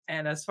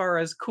 And as far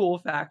as cool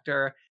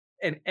factor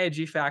and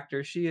edgy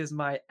factor, she is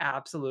my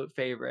absolute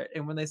favorite.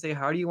 And when they say,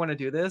 how do you want to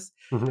do this?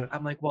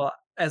 I'm like, well,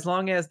 as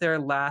long as their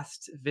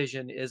last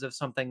vision is of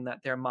something that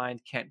their mind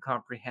can't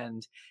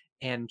comprehend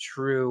and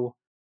true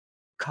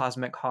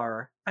cosmic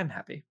horror, I'm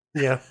happy.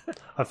 Yeah,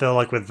 I feel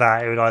like with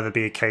that, it would either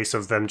be a case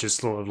of them just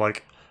sort of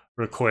like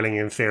recoiling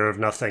in fear of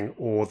nothing,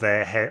 or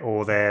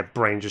their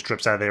brain just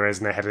drips out of their ears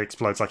and their head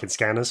explodes like in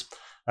Scanners.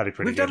 That'd be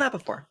pretty. We've done that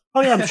before.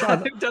 Oh yeah, I'm sure.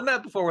 We've done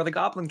that before with a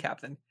Goblin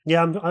Captain.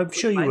 Yeah, I'm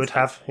sure you would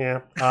have. Yeah,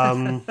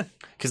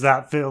 because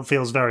that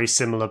feels very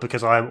similar.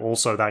 Because I am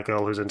also that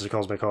girl who's into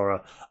cosmic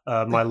horror.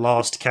 My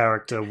last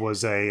character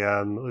was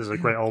a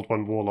Great Old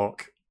One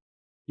warlock.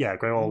 Yeah,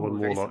 Great Old One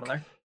warlock.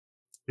 Similar.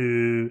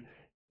 Who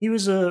he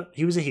was a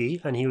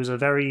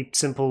very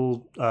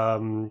simple,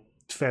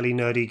 fairly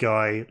nerdy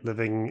guy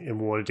living in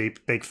Waterdeep.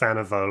 Big fan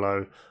of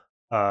Volo,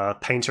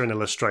 painter and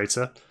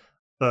illustrator,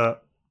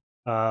 but.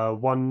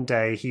 One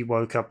day he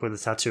woke up with a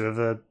tattoo of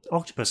an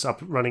octopus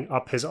running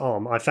up his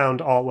arm. I found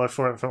artwork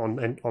for it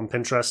on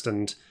Pinterest,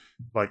 and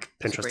like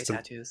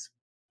Pinterest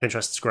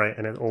is great,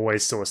 and it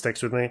always sort of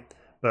sticks with me.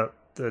 But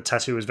the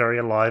tattoo was very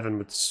alive and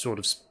would sort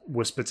of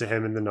whisper to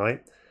him in the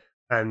night.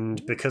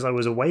 And because I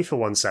was away for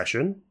one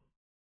session,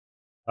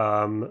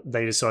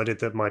 they decided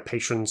that my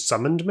patron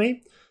summoned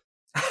me.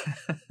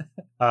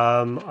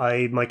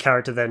 My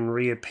character then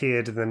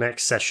reappeared in the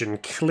next session,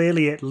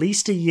 clearly at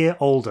least a year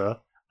older,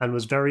 and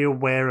was very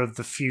aware of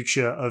the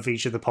future of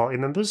each of the party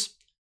members.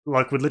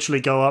 Like, would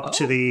literally go up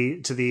to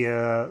the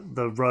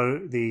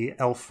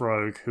elf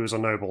rogue who was a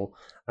noble,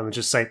 and would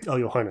just say, "Oh,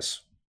 Your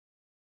Highness,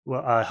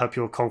 well, I hope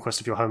your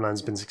conquest of your homeland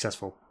has been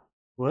successful."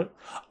 What?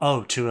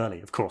 Oh, too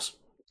early, of course.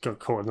 Got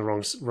caught in the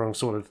wrong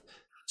sort of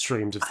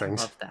streams of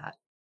things. I love that.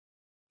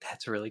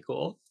 That's really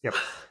cool. Yep.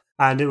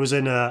 And it was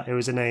in a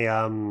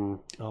dragon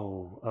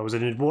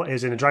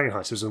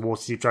heist. It was a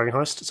Waterdeep dragon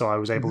heist, so I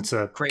was able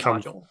to Great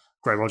module.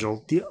 Great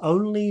module. The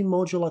only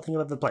module I think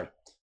I've ever played.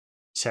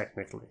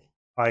 Technically,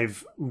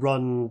 I've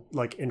run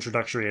like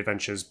introductory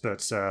adventures,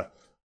 but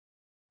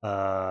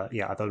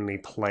I've only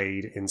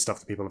played in stuff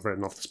that people have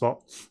written off the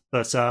spot.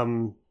 But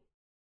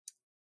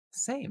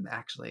same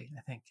actually,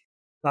 I think.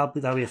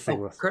 That'll be a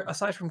thing.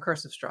 Aside from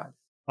Curse of Strahd,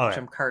 which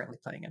I'm currently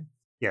playing in.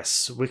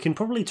 Yes, we can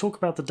probably talk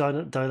about the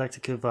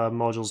dialectic of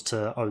modules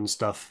to own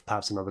stuff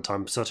perhaps another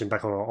time, searching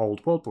back on our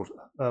old world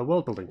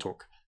building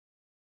talk.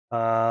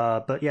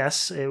 But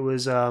yes, it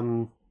was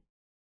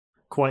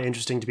quite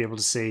interesting to be able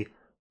to see,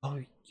 oh,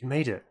 you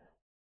made it.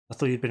 I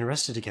thought you'd been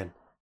arrested again.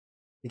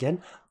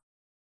 Again?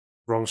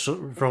 Wrong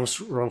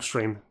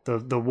stream.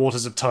 The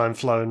waters of time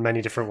flow in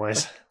many different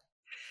ways.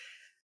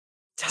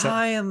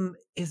 Time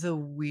is a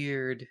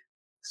weird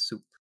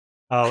soup.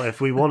 Oh, if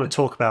we want to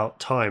talk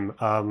about time,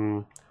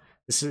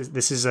 this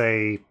is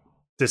a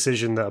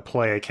decision that a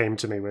player came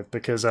to me with,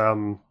 because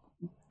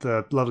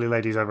the lovely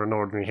ladies over in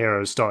Ordinary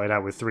Heroes started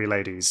out with 3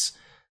 ladies.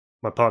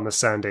 My partner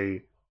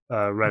Sandy,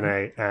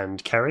 Renee,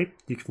 and Kerry.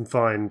 You can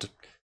find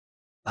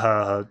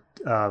her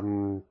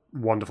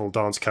wonderful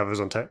dance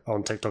covers on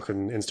TikTok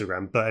and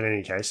Instagram. But in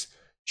any case,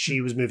 she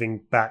was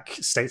moving back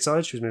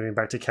stateside. She was moving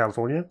back to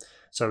California.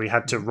 So we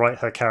had to write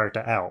her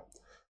character out.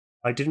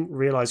 I didn't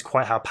realize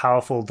quite how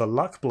powerful the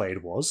Luck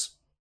Blade was.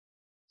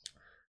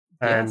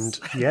 And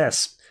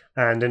yes,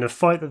 and in a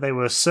fight that they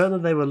were certain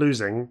that they were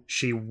losing,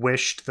 she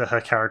wished that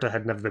her character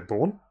had never been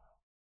born.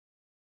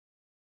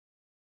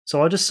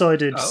 So I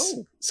decided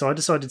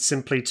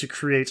simply to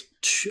create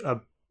 2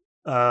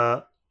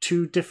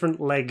 different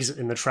legs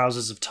in the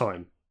trousers of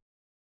time.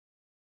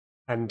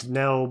 And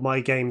now my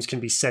games can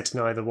be set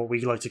in either what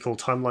we like to call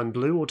Timeline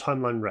Blue or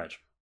Timeline Red.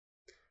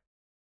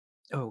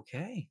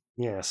 Okay.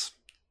 Yes.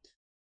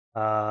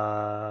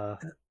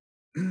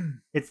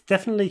 It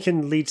definitely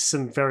can lead to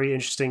some very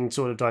interesting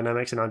sort of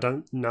dynamics, and I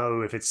don't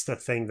know if it's the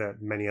thing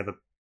that many other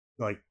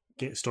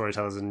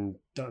storytellers and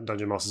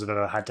dungeon masters have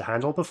ever had to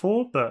handle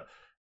before, but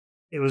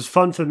it was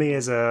fun for me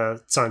as a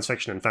science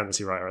fiction and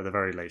fantasy writer at the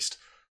very least.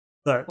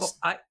 But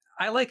I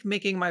like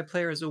making my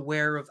players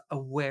aware of the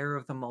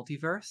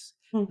multiverse.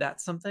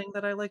 That's something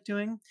that I like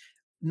doing.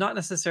 Not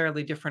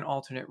necessarily different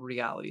alternate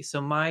realities.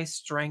 So my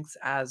strengths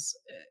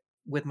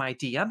with my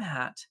DM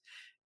hat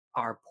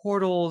are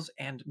portals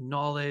and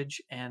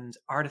knowledge and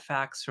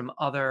artifacts from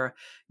other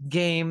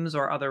games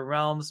or other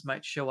realms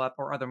might show up,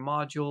 or other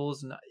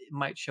modules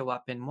might show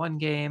up in one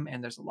game,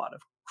 and there's a lot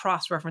of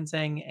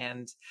cross-referencing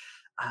and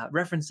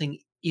referencing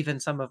even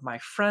some of my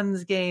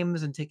friends'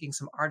 games and taking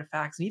some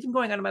artifacts and even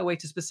going out of my way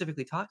to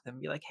specifically talk to them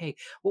and be like, hey,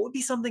 what would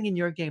be something in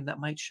your game that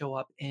might show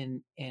up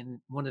in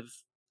one of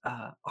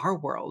our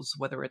worlds,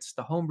 whether it's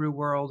the homebrew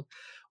world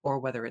or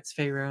whether it's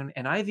Faerun.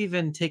 And I've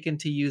even taken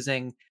to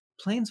using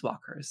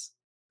planeswalkers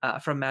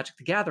from Magic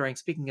the Gathering,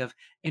 speaking of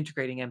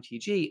integrating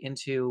MTG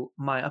into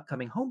my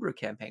upcoming homebrew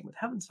campaign with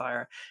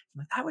Heavensfire. I'm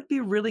like, that would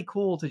be really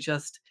cool to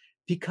just,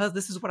 because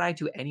this is what I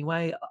do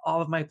anyway, all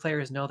of my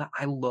players know that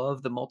I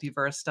love the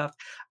multiverse stuff.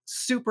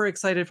 Super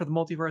excited for the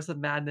Multiverse of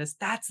Madness.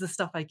 That's the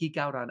stuff I geek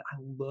out on. I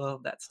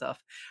love that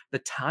stuff. The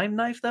Time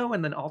Knife, though,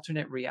 and then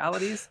alternate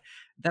realities,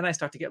 then I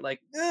start to get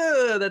like,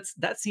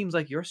 that seems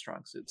like your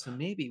strong suit. So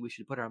maybe we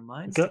should put our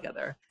minds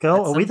together.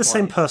 Girl, are we the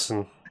same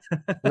person?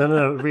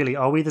 No, really.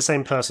 Are we the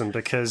same person?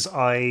 Because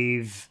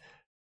I've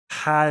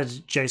had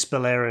Jace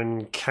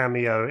Beleren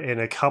cameo in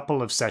a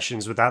couple of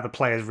sessions without the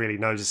players really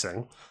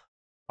noticing.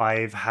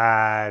 I've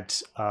had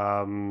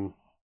They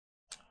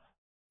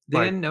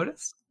didn't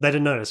notice? They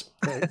didn't notice.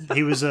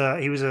 He was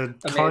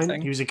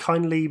a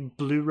kindly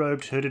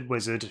blue-robed hooded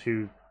wizard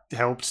who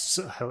helped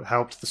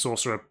the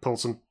sorcerer pull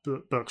some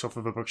books off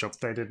of a bookshelf.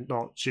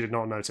 She did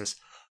not notice.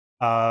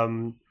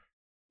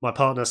 My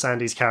partner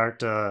Sandy's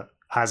character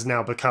has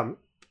now become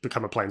a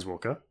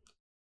planeswalker,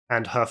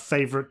 and her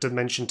favorite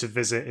dimension to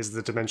visit is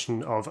the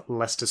dimension of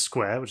Leicester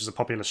Square, which is a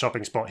popular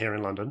shopping spot here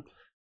in London.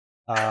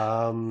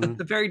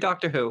 Very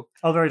Doctor Who.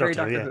 Oh, very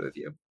Doctor Who, yeah. Who of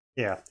you.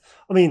 Yeah.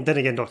 I mean, then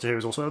again, Doctor Who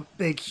is also a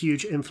big,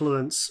 huge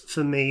influence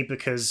for me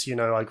because,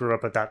 I grew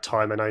up at that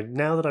time, and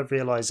now that I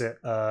realize it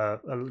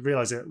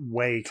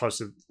way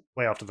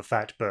after the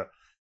fact, but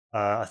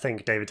I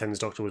think David Tennant's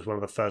Doctor was one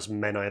of the first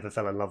men I ever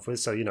fell in love with,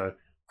 so,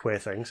 queer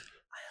things.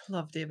 I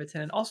love David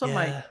Tennant. Also,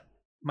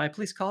 my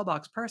police call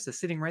box purse is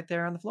sitting right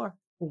there on the floor.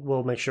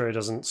 We'll make sure it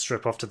doesn't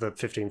strip off to the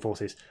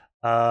 1540s.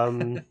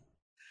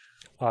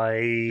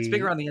 It's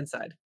bigger on the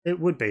inside. It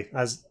would be,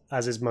 as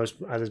is most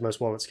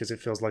wallets, because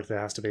it feels like there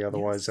has to be.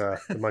 Otherwise, the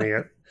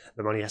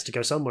money has to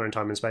go somewhere in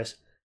time and space.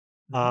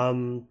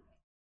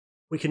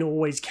 We can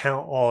always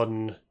count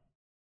on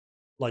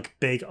like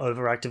big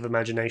overactive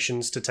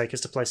imaginations to take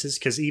us to places,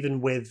 because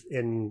even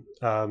in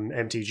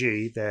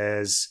MTG,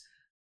 there's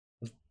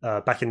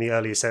back in the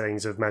earlier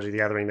settings of Magic the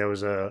Gathering, there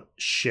was a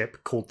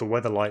ship called the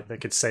Weatherlight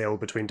that could sail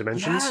between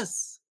dimensions.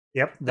 Yes.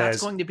 Yep.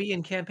 That's going to be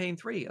in campaign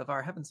 3 of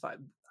our Heavens 5.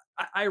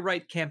 I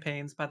write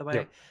campaigns, by the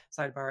way,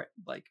 sidebar,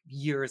 like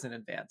years in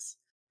advance.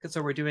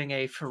 So we're doing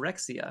a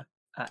Phyrexia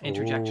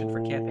interjection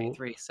for campaign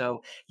 3.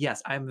 So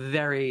yes, I'm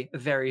very,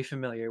 very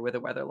familiar with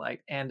the Weatherlight.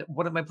 And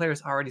one of my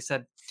players already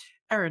said,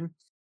 Aaron,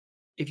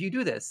 if you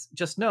do this,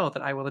 just know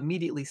that I will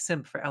immediately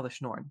simp for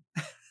Elish Norn.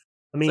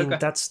 I mean,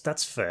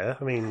 that's fair.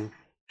 I mean,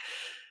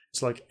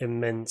 it's like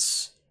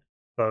immense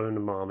bone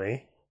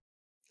umami.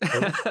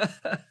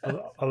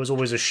 I was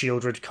always a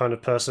Shieldred kind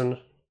of person.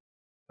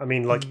 I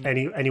mean, like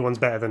anyone's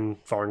better than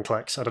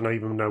Vorinclex. I don't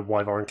even know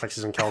why Vorinclex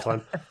is in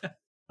Kaldheim.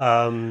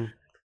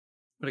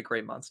 What a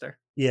great monster.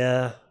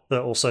 Yeah,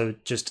 but also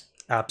just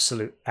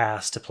absolute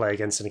ass to play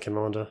against in a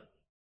commander.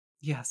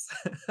 Yes.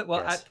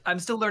 Well, yes. I'm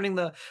still learning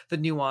the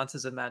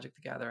nuances of Magic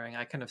the Gathering.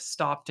 I kind of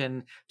stopped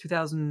in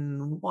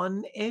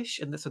 2001-ish,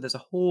 and so there's a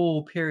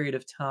whole period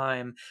of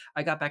time.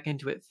 I got back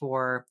into it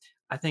for,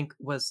 I think,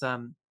 was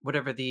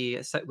whatever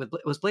the set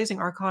was Blazing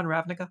Archon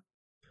Ravnica?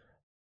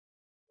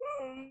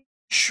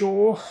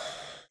 Sure.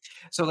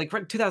 So like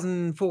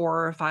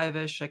 2004,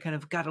 5-ish, I kind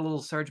of got a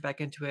little surge back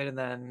into it and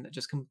then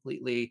just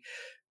completely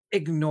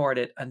ignored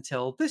it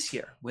until this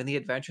year when the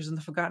Adventures in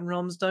the Forgotten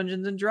Realms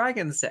Dungeons and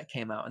Dragons set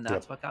came out, and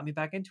that's what got me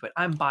back into it.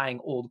 I'm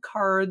buying old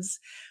cards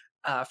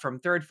from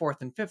 3rd,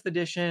 4th, and 5th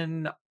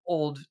edition,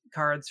 old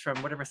cards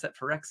from whatever set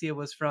Phyrexia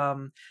was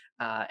from,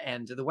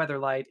 and the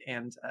Weatherlight,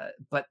 and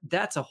but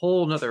that's a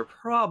whole nother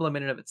problem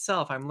in and of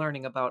itself. I'm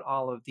learning about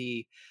all of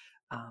the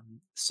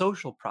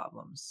social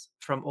problems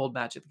from old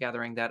Magic the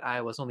Gathering that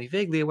I was only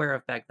vaguely aware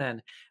of back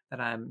then, that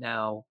I'm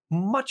now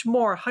much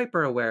more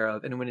hyper aware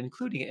of. And when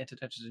including it into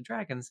Dungeons and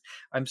Dragons,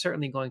 I'm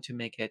certainly going to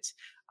make it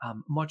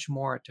much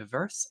more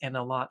diverse and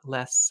a lot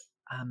less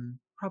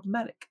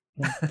problematic.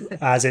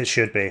 As it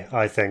should be,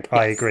 I think.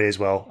 Yes. I agree as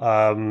well.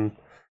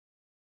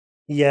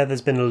 Yeah,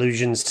 there's been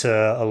allusions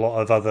to a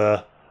lot of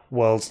other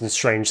worlds and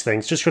strange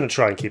things. Just going to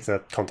try and keep the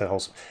content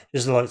wholesome.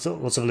 There's lots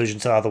of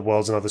allusions to other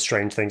worlds and other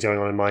strange things going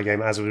on in my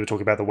game. As we were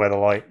talking about the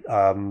Weatherlight,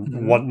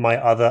 my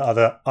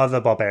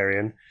other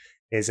barbarian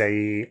is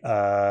a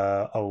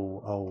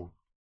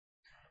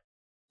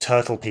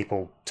turtle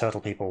people.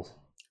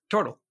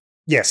 Turtle.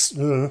 Yes,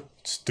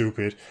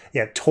 stupid.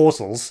 Yeah,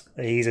 Tortles.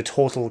 He's a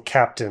turtle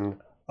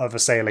captain of a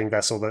sailing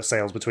vessel that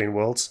sails between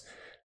worlds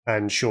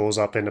and shores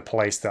up in a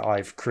place that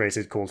I've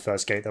created called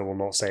First Gate that I will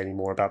not say any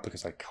more about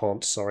because I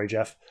can't. Sorry,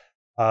 Jeff.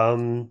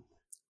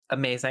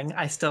 Amazing.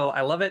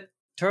 I love it.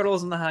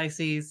 Turtles in the high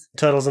seas.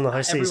 Turtles in the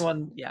high seas.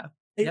 Everyone, yeah.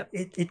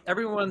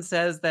 Everyone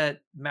says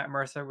that Matt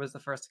Mercer was the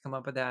first to come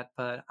up with that,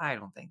 but I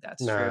don't think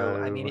that's true.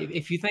 I mean,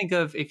 if you think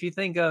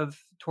of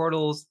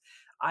turtles,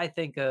 I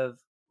think of,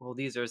 well,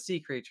 these are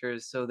sea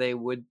creatures, so they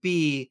would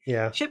be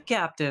ship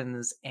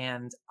captains,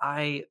 and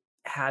I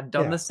had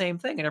done the same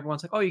thing, and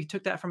everyone's like, "Oh, you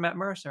took that from Matt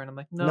Mercer," and I'm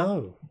like,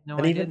 "No,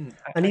 I didn't."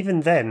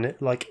 Even then,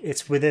 like,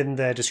 it's within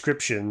their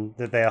description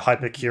that they are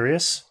hyper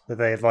curious, that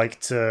they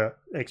like to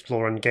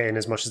explore and get in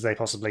as much as they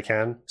possibly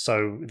can.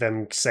 So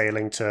them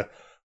sailing to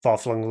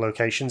far-flung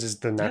locations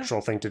is the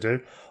natural thing to do.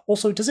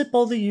 Also, does it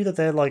bother you that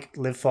they're like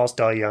live fast,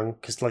 die young?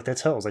 Because like they're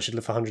turtles, they should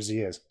live for hundreds of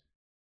years.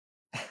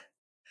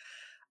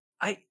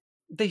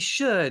 They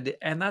should,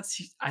 and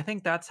I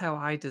think that's how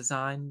I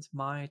designed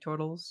my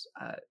turtles.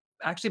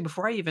 Actually,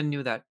 before I even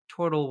knew that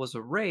turtle was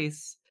a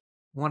race,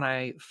 when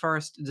I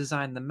first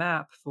designed the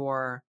map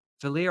for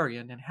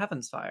Valyrian and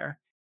Heavensfire,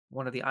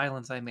 one of the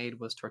islands I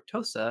made was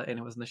Tortosa, and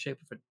it was in the shape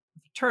of a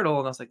turtle,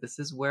 and I was like, this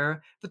is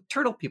where the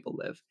turtle people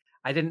live.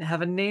 I didn't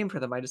have a name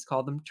for them, I just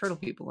called them turtle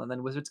people, and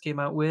then Wizards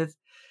came out with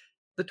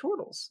the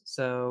turtles.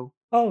 So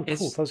cool,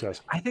 those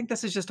guys. I think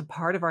this is just a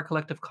part of our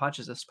collective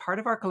consciousness. Part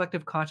of our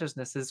collective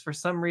consciousness is, for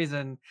some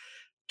reason,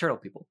 turtle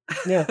people.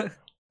 Yeah,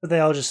 but they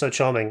are just so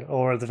charming,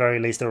 or at the very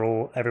least,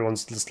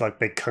 everyone's just like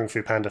big Kung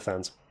Fu Panda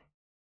fans.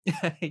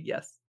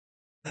 Yes.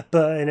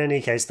 But in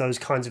any case, those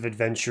kinds of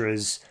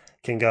adventurers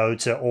can go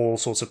to all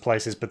sorts of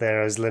places, but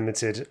they're as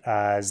limited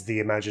as the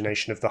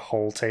imagination of the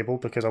whole table,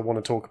 because I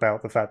want to talk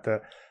about the fact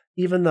that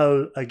even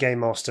though a game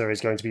master is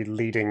going to be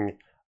leading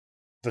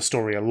the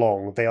story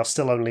along, they are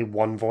still only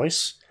one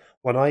voice.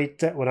 When I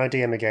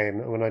DM a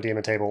game, when I DM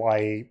a table,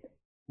 I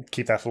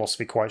keep that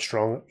philosophy quite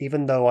strong.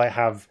 Even though I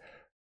have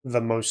the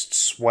most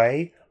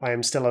sway, I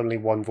am still only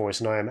one voice,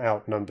 and I am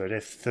outnumbered.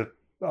 If the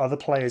other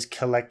players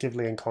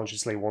collectively and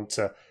consciously want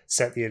to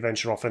set the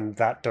adventure off in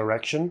that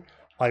direction,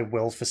 I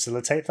will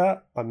facilitate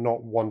that. I'm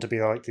not one to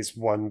be like this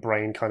one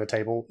brain kind of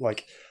table,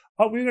 like,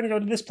 oh, we're going to go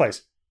to this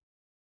place.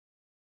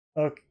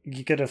 Oh,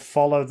 you're going to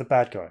follow the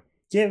bad guy.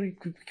 Yeah, we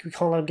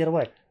can't let him get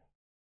away.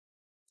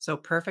 So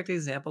perfect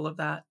example of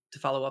that, to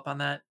follow up on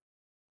that,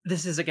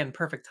 this is again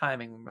perfect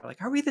timing when we're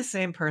like, are we the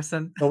same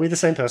person? Are we the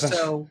same person?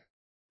 So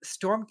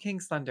Storm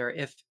King's Thunder,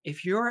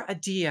 if you're a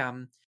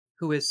DM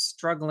who is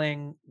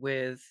struggling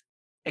with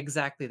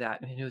exactly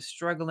that, and who's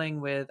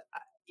struggling with,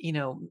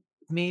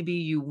 maybe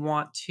you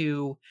want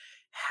to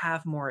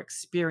have more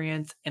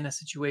experience in a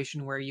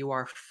situation where you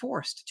are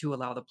forced to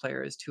allow the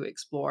players to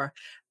explore,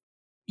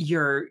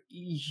 you're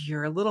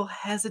a little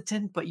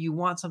hesitant, but you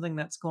want something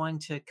that's going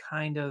to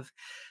kind of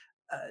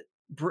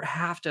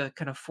have to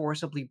kind of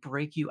forcibly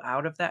break you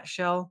out of that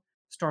shell.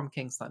 Storm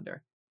King's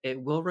Thunder.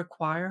 It will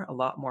require a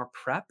lot more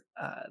prep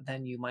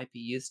than you might be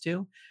used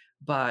to,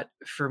 but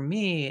for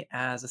me,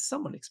 as a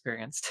somewhat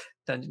experienced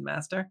dungeon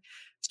master,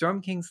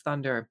 Storm King's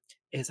Thunder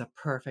is a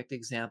perfect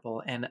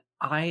example, and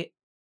I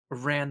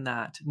ran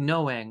that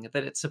knowing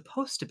that it's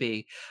supposed to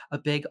be a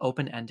big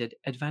open-ended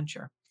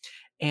adventure.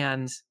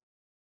 And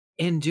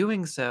in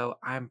doing so,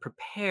 I'm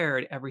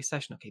prepared every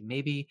session. Okay,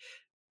 maybe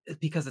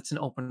because it's an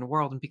open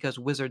world and because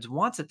Wizards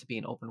wants it to be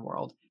an open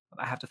world,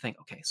 I have to think,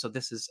 okay, so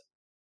this is,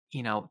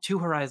 2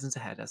 horizons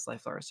ahead, as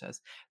Life Flourish says.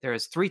 There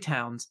is 3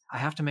 towns. I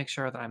have to make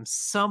sure that I'm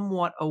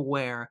somewhat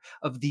aware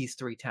of these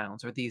 3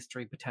 towns or these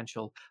 3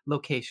 potential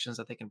locations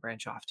that they can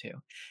branch off to.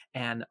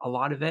 And a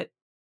lot of it,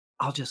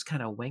 I'll just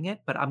kind of wing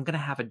it, but I'm going to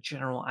have a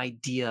general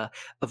idea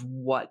of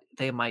what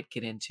they might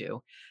get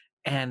into.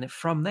 And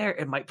from there,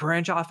 it might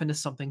branch off into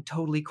something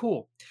totally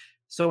cool.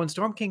 So in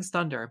Storm King's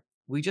Thunder,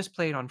 we just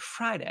played on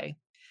Friday,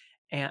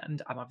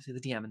 and I'm obviously the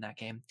DM in that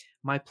game.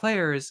 My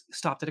players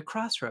stopped at a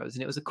crossroads,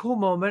 and it was a cool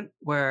moment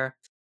where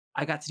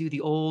I got to do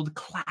the old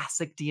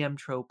classic DM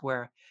trope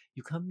where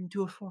you come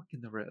to a fork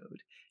in the road.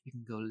 You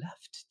can go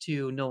left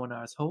to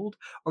Noanar's Hold,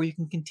 or you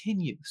can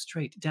continue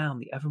straight down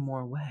the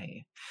Evermore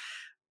Way.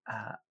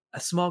 A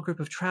small group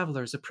of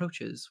travelers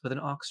approaches with an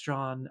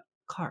ox-drawn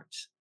cart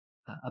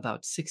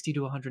about 60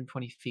 to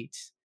 120 feet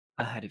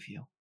ahead of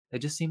you. They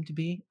just seem to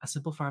be a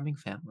simple farming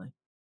family.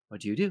 What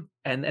do you do?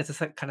 And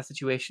it's a kind of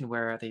situation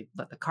where they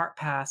let the cart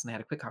pass and they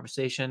had a quick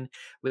conversation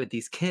with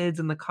these kids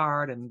in the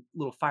cart and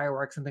little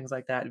fireworks and things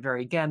like that.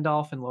 Very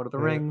Gandalf and Lord of the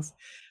Rings.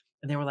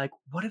 And they were like,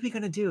 what are we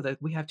going to do?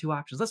 That we have 2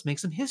 options. Let's make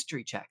some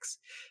history checks.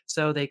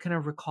 So they kind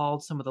of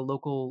recalled some of the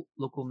local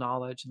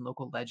knowledge and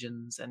local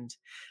legends. And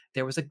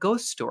there was a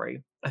ghost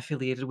story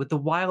affiliated with the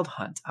Wild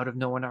Hunt out of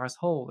Noanar's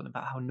Hold, and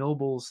about how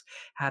nobles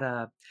had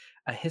a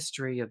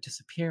history of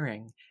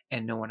disappearing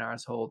in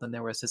Noanar's Hold. And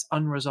there was this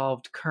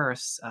unresolved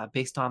curse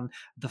based on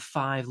the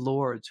 5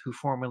 lords who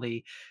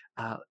formerly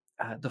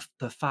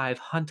the 5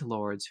 hunt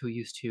lords who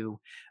used to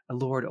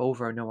lord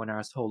over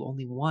Noanar's Hold.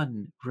 Only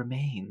one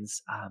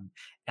remains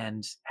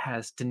and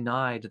has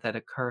denied that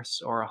a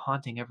curse or a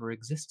haunting ever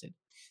existed.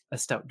 A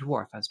stout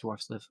dwarf, as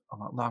dwarfs live a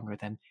lot longer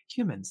than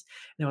humans.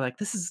 And they were like,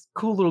 this is a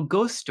cool little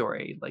ghost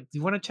story. Like, do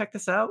you want to check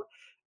this out?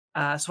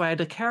 So I had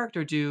a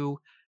character do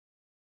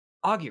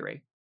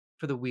augury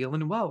for the wheel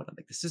and woe. And I'm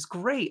like, this is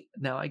great.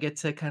 Now I get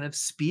to kind of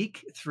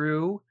speak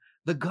through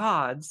the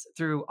gods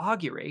through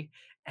augury.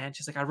 And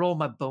she's like, I roll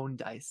my bone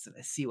dice and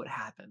I see what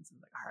happens. I'm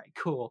like, all right,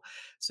 cool.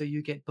 So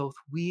you get both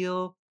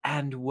weal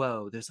and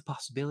woe. There's a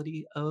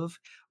possibility of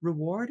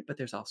reward, but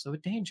there's also a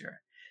danger.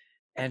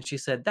 And she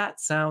said, that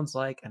sounds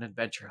like an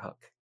adventure hook.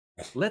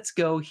 Let's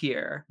go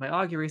here. My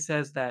augury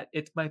says that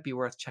it might be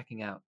worth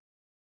checking out.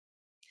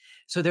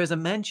 So there's a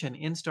mention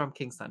in Storm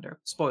King's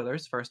Thunder.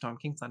 Spoilers for Storm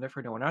King's Thunder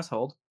for Noanar's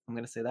Hold. I'm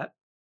going to say that.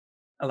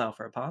 Allow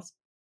for a pause.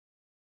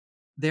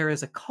 There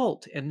is a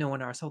cult in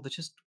Noanar's Hold. That's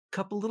just a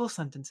couple little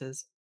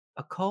sentences.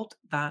 A cult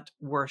that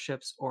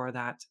worships or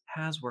that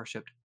has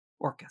worshipped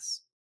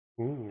Orcus.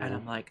 Ooh. And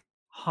I'm like,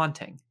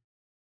 haunting,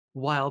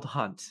 wild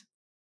hunt,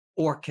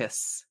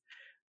 Orcus,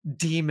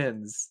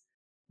 demons.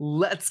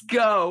 Let's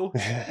go.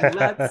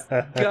 Let's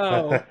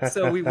go.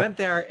 So we went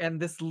there, and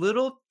this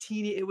little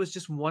teeny, it was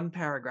just 1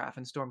 paragraph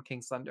in Storm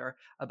King's Thunder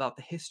about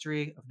the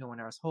history of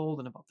Noanar's Hold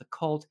and about the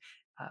cult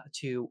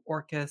to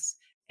Orcus,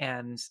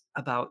 and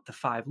about the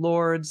 5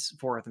 lords.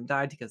 4 of them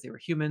died because they were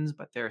humans,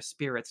 but their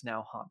spirits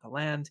now haunt the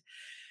land.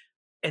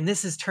 And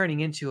this is turning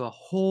into a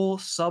whole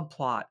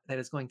subplot that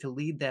is going to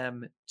lead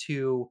them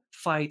to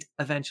fight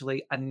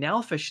eventually a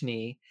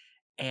Nalfishni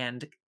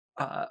and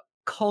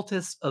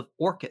cultists of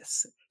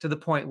Orcus, to the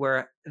point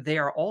where they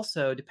are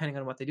also, depending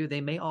on what they do, they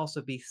may also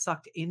be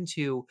sucked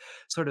into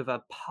sort of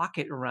a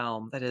pocket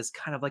realm that is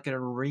kind of like an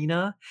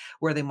arena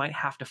where they might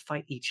have to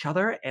fight each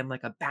other and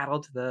like a battle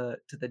to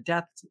the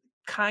death,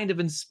 kind of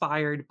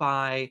inspired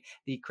by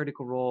the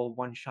Critical Role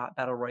one-shot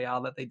battle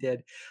royale that they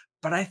did.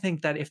 But I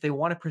think that if they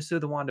want to pursue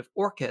the Wand of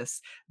Orcus,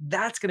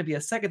 that's going to be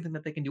a second thing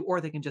that they can do, or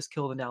they can just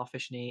kill the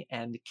Nalfishni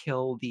and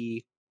kill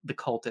the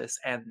cultists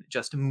and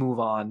just move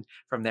on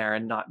from there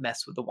and not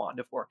mess with the Wand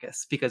of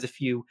Orcus. Because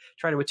if you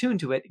try to attune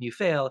to it and you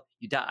fail,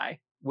 you die.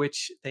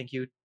 Which, thank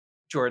you,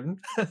 Jordan,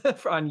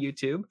 on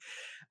YouTube,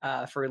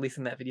 for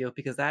releasing that video,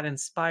 because that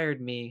inspired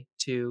me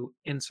to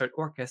insert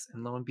Orcus,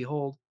 and lo and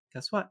behold,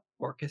 guess what?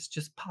 Orcus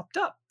just popped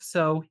up.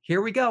 So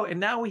here we go. And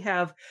now we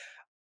have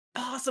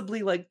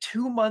possibly like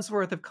 2 months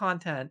worth of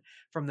content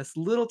from this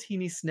little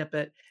teeny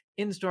snippet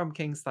in Storm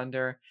King's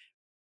Thunder,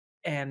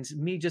 and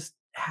me just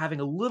having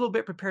a little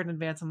bit prepared in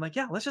advance, I'm like,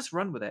 yeah, let's just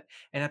run with it.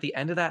 And at the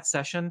end of that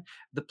session,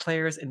 the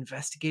players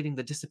investigating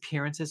the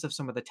disappearances of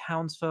some of the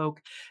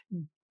townsfolk,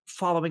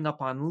 following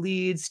up on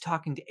leads,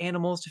 talking to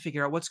animals to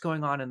figure out what's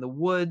going on in the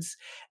woods,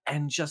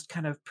 and just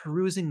kind of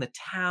perusing the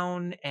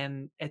town.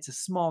 And it's a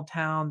small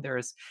town.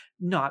 There's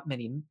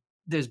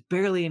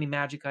barely any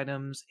magic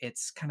items.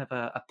 It's kind of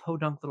a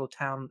podunk little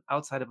town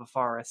outside of a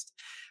forest.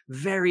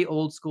 Very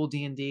old school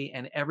D&D.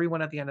 And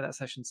everyone at the end of that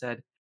session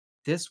said,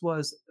 this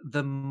was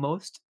the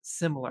most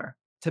similar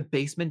to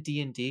basement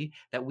D&D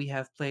that we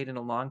have played in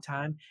a long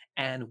time.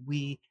 And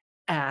we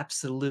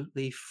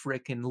absolutely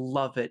freaking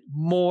love it.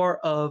 More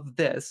of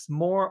this,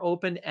 more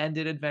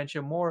open-ended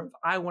adventure, more of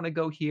I want to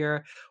go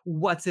here.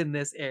 What's in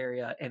this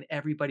area? And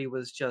everybody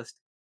was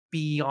just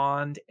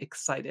beyond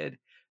excited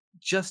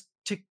just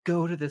to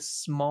go to this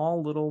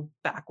small little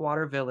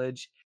backwater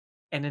village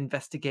and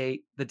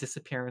investigate the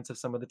disappearance of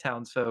some of the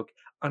townsfolk,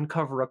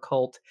 uncover a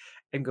cult,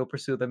 and go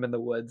pursue them in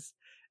the woods.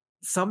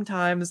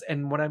 Sometimes,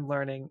 and what I'm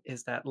learning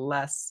is that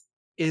less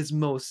is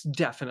most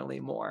definitely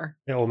more.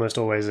 It almost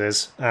always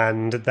is.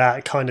 And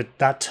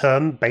that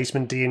term,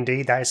 basement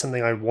D&D, that is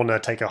something I want to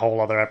take a whole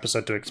other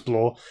episode to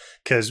explore,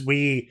 because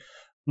we,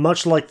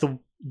 much like the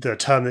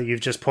term that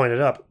you've just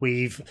pointed up,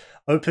 we've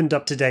opened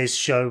up today's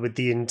show with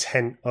the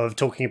intent of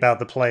talking about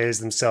the players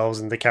themselves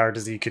and the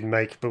characters that you can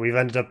make, but we've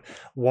ended up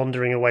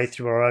wandering away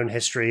through our own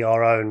history,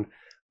 our own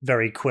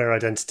very queer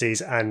identities,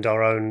 and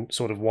our own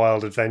sort of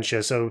wild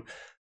adventure. So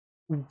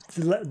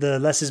the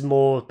less is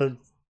more, but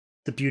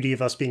the beauty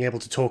of us being able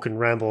to talk and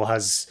ramble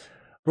has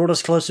brought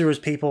us closer as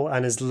people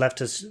and has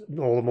left us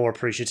all the more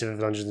appreciative of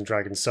Dungeons and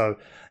Dragons. So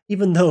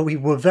even though we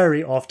were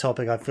very off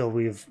topic, I feel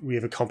we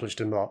have accomplished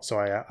a lot. So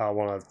I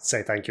want to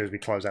say thank you as we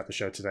close out the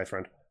show today,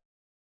 friend.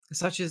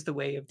 Such is the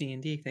way of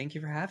D&D. Thank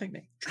you for having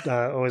me.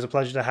 Always a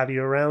pleasure to have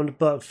you around.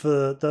 But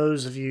for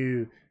those of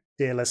you,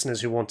 dear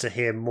listeners, who want to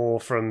hear more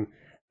from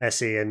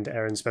Essie and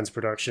Aaron Spencer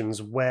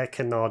Productions, where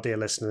can our dear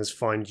listeners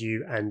find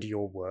you and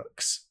your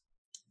works?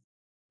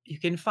 You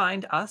can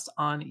find us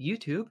on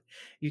YouTube,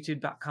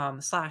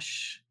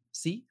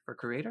 youtube.com/C for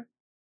creator,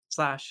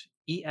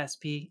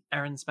 /ESP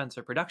Aaron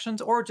Spencer Productions,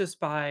 or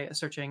just by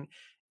searching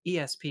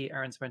ESP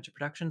Aaron Spencer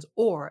Productions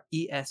or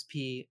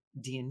ESP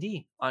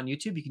D&D on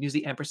YouTube. You can use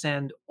the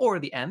ampersand or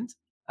the end.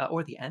 It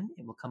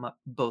will come up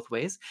both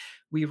ways.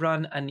 We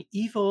run an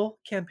evil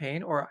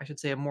campaign, or I should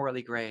say a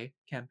morally gray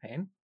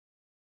campaign.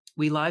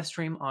 We live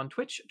stream on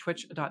Twitch,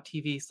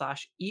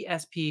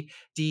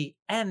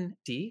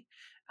 twitch.tv/ESPDND.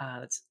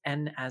 That's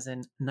N as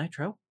in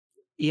Nitro,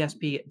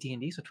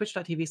 ESPDND. So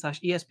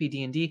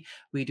twitch.tv/ESPDND.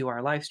 We do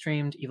our live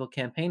streamed evil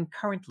campaign.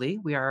 Currently,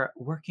 we are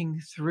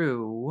working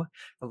through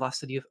the Lost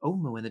City of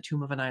Omu and the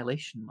Tomb of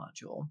Annihilation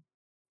module.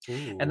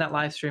 Ooh. And that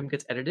live stream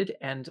gets edited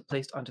and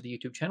placed onto the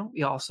YouTube channel.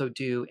 We also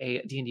do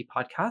a D&D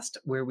podcast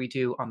where we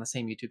do on the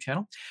same YouTube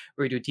channel,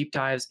 where we do deep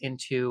dives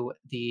into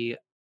the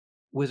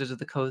Wizards of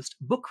the Coast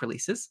book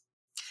releases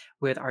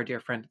with our dear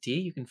friend Dee.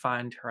 You can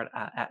find her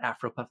at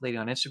AfroPuffLady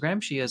on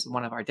Instagram. She is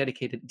one of our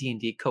dedicated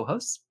D&D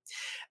co-hosts.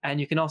 And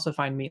you can also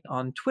find me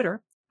on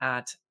Twitter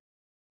at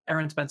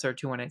Aaron Spencer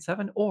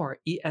 2187 or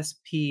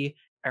ESP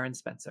Aaron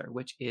Spencer,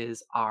 which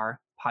is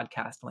our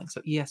podcast link.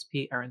 So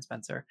ESP Aaron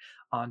Spencer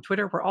on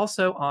Twitter. We're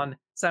also on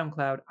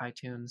SoundCloud,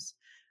 iTunes,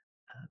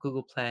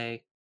 Google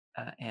Play,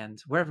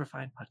 and wherever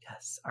fine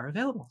podcasts are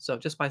available. So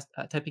just by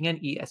typing in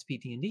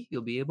ESPDND,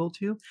 you'll be able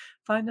to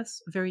find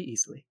us very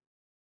easily.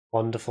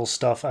 Wonderful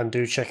stuff, and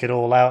do check it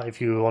all out if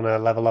you want to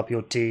level up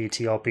your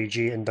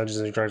TTRPG and Dungeons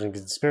and Dragons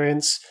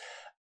experience.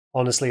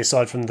 Honestly,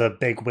 aside from the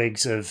big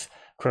wigs of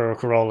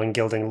Critical Role and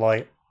Gilding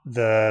Light,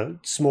 the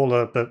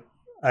smaller but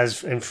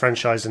as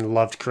enfranchised and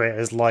loved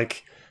creators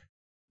like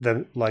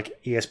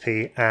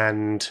ESP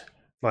and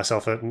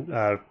myself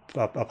are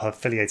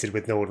affiliated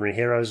with No Ordinary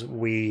Heroes,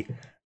 we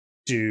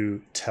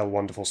do tell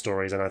wonderful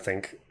stories, and I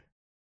think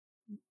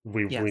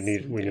we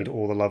need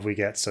all the love we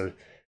get. So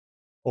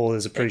all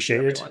is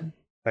appreciated.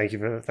 Thank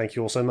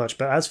you all so much.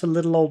 But as for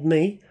little old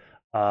me,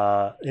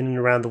 in and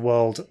around the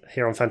world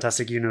here on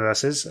Fantastic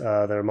Universes,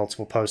 there are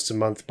multiple posts a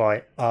month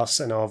by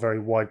us and our very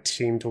wide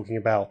team talking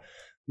about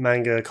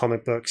manga,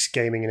 comic books,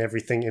 gaming, and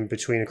everything in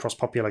between across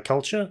popular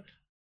culture.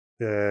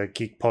 The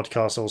Geek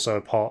Podcast, also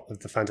a part of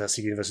the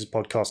Fantastic Universes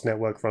podcast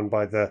network, run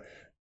by the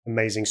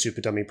amazing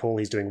Super Dummy Paul.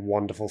 He's doing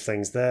wonderful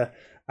things there.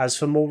 As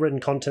for more written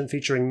content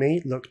featuring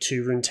me, look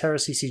to Runeterra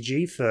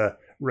CCG for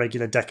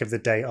regular Deck of the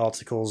Day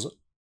articles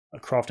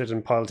crafted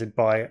and piloted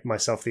by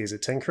myself, the Is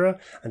It Tinkerer.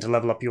 And to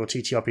level up your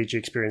TTRPG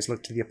experience,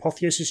 look to the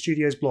Apotheosis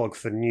Studios blog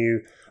for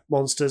new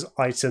monsters,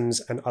 items,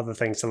 and other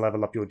things to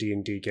level up your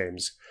D&D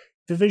games.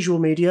 For visual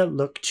media,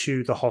 look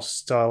to the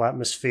Hostile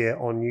Atmosphere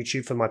on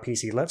YouTube for my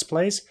PC Let's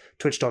Plays,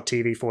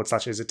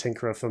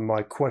 twitch.tv/IsItTinkerer for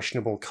my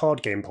questionable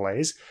card game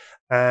plays,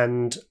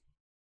 and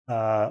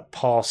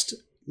past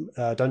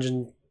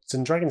Dungeons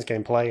and Dragons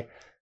gameplay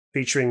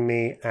featuring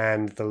me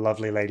and the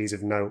lovely ladies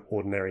of No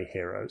Ordinary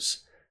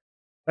Heroes.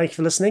 Thank you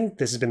for listening.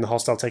 This has been the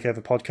Hostile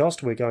Takeover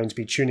podcast. We're going to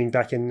be tuning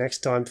back in next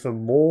time for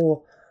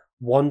more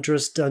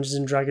wondrous Dungeons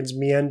and Dragons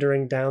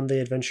meandering down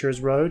the adventurer's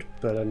road.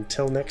 But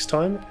until next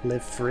time,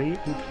 live free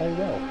and play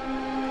well.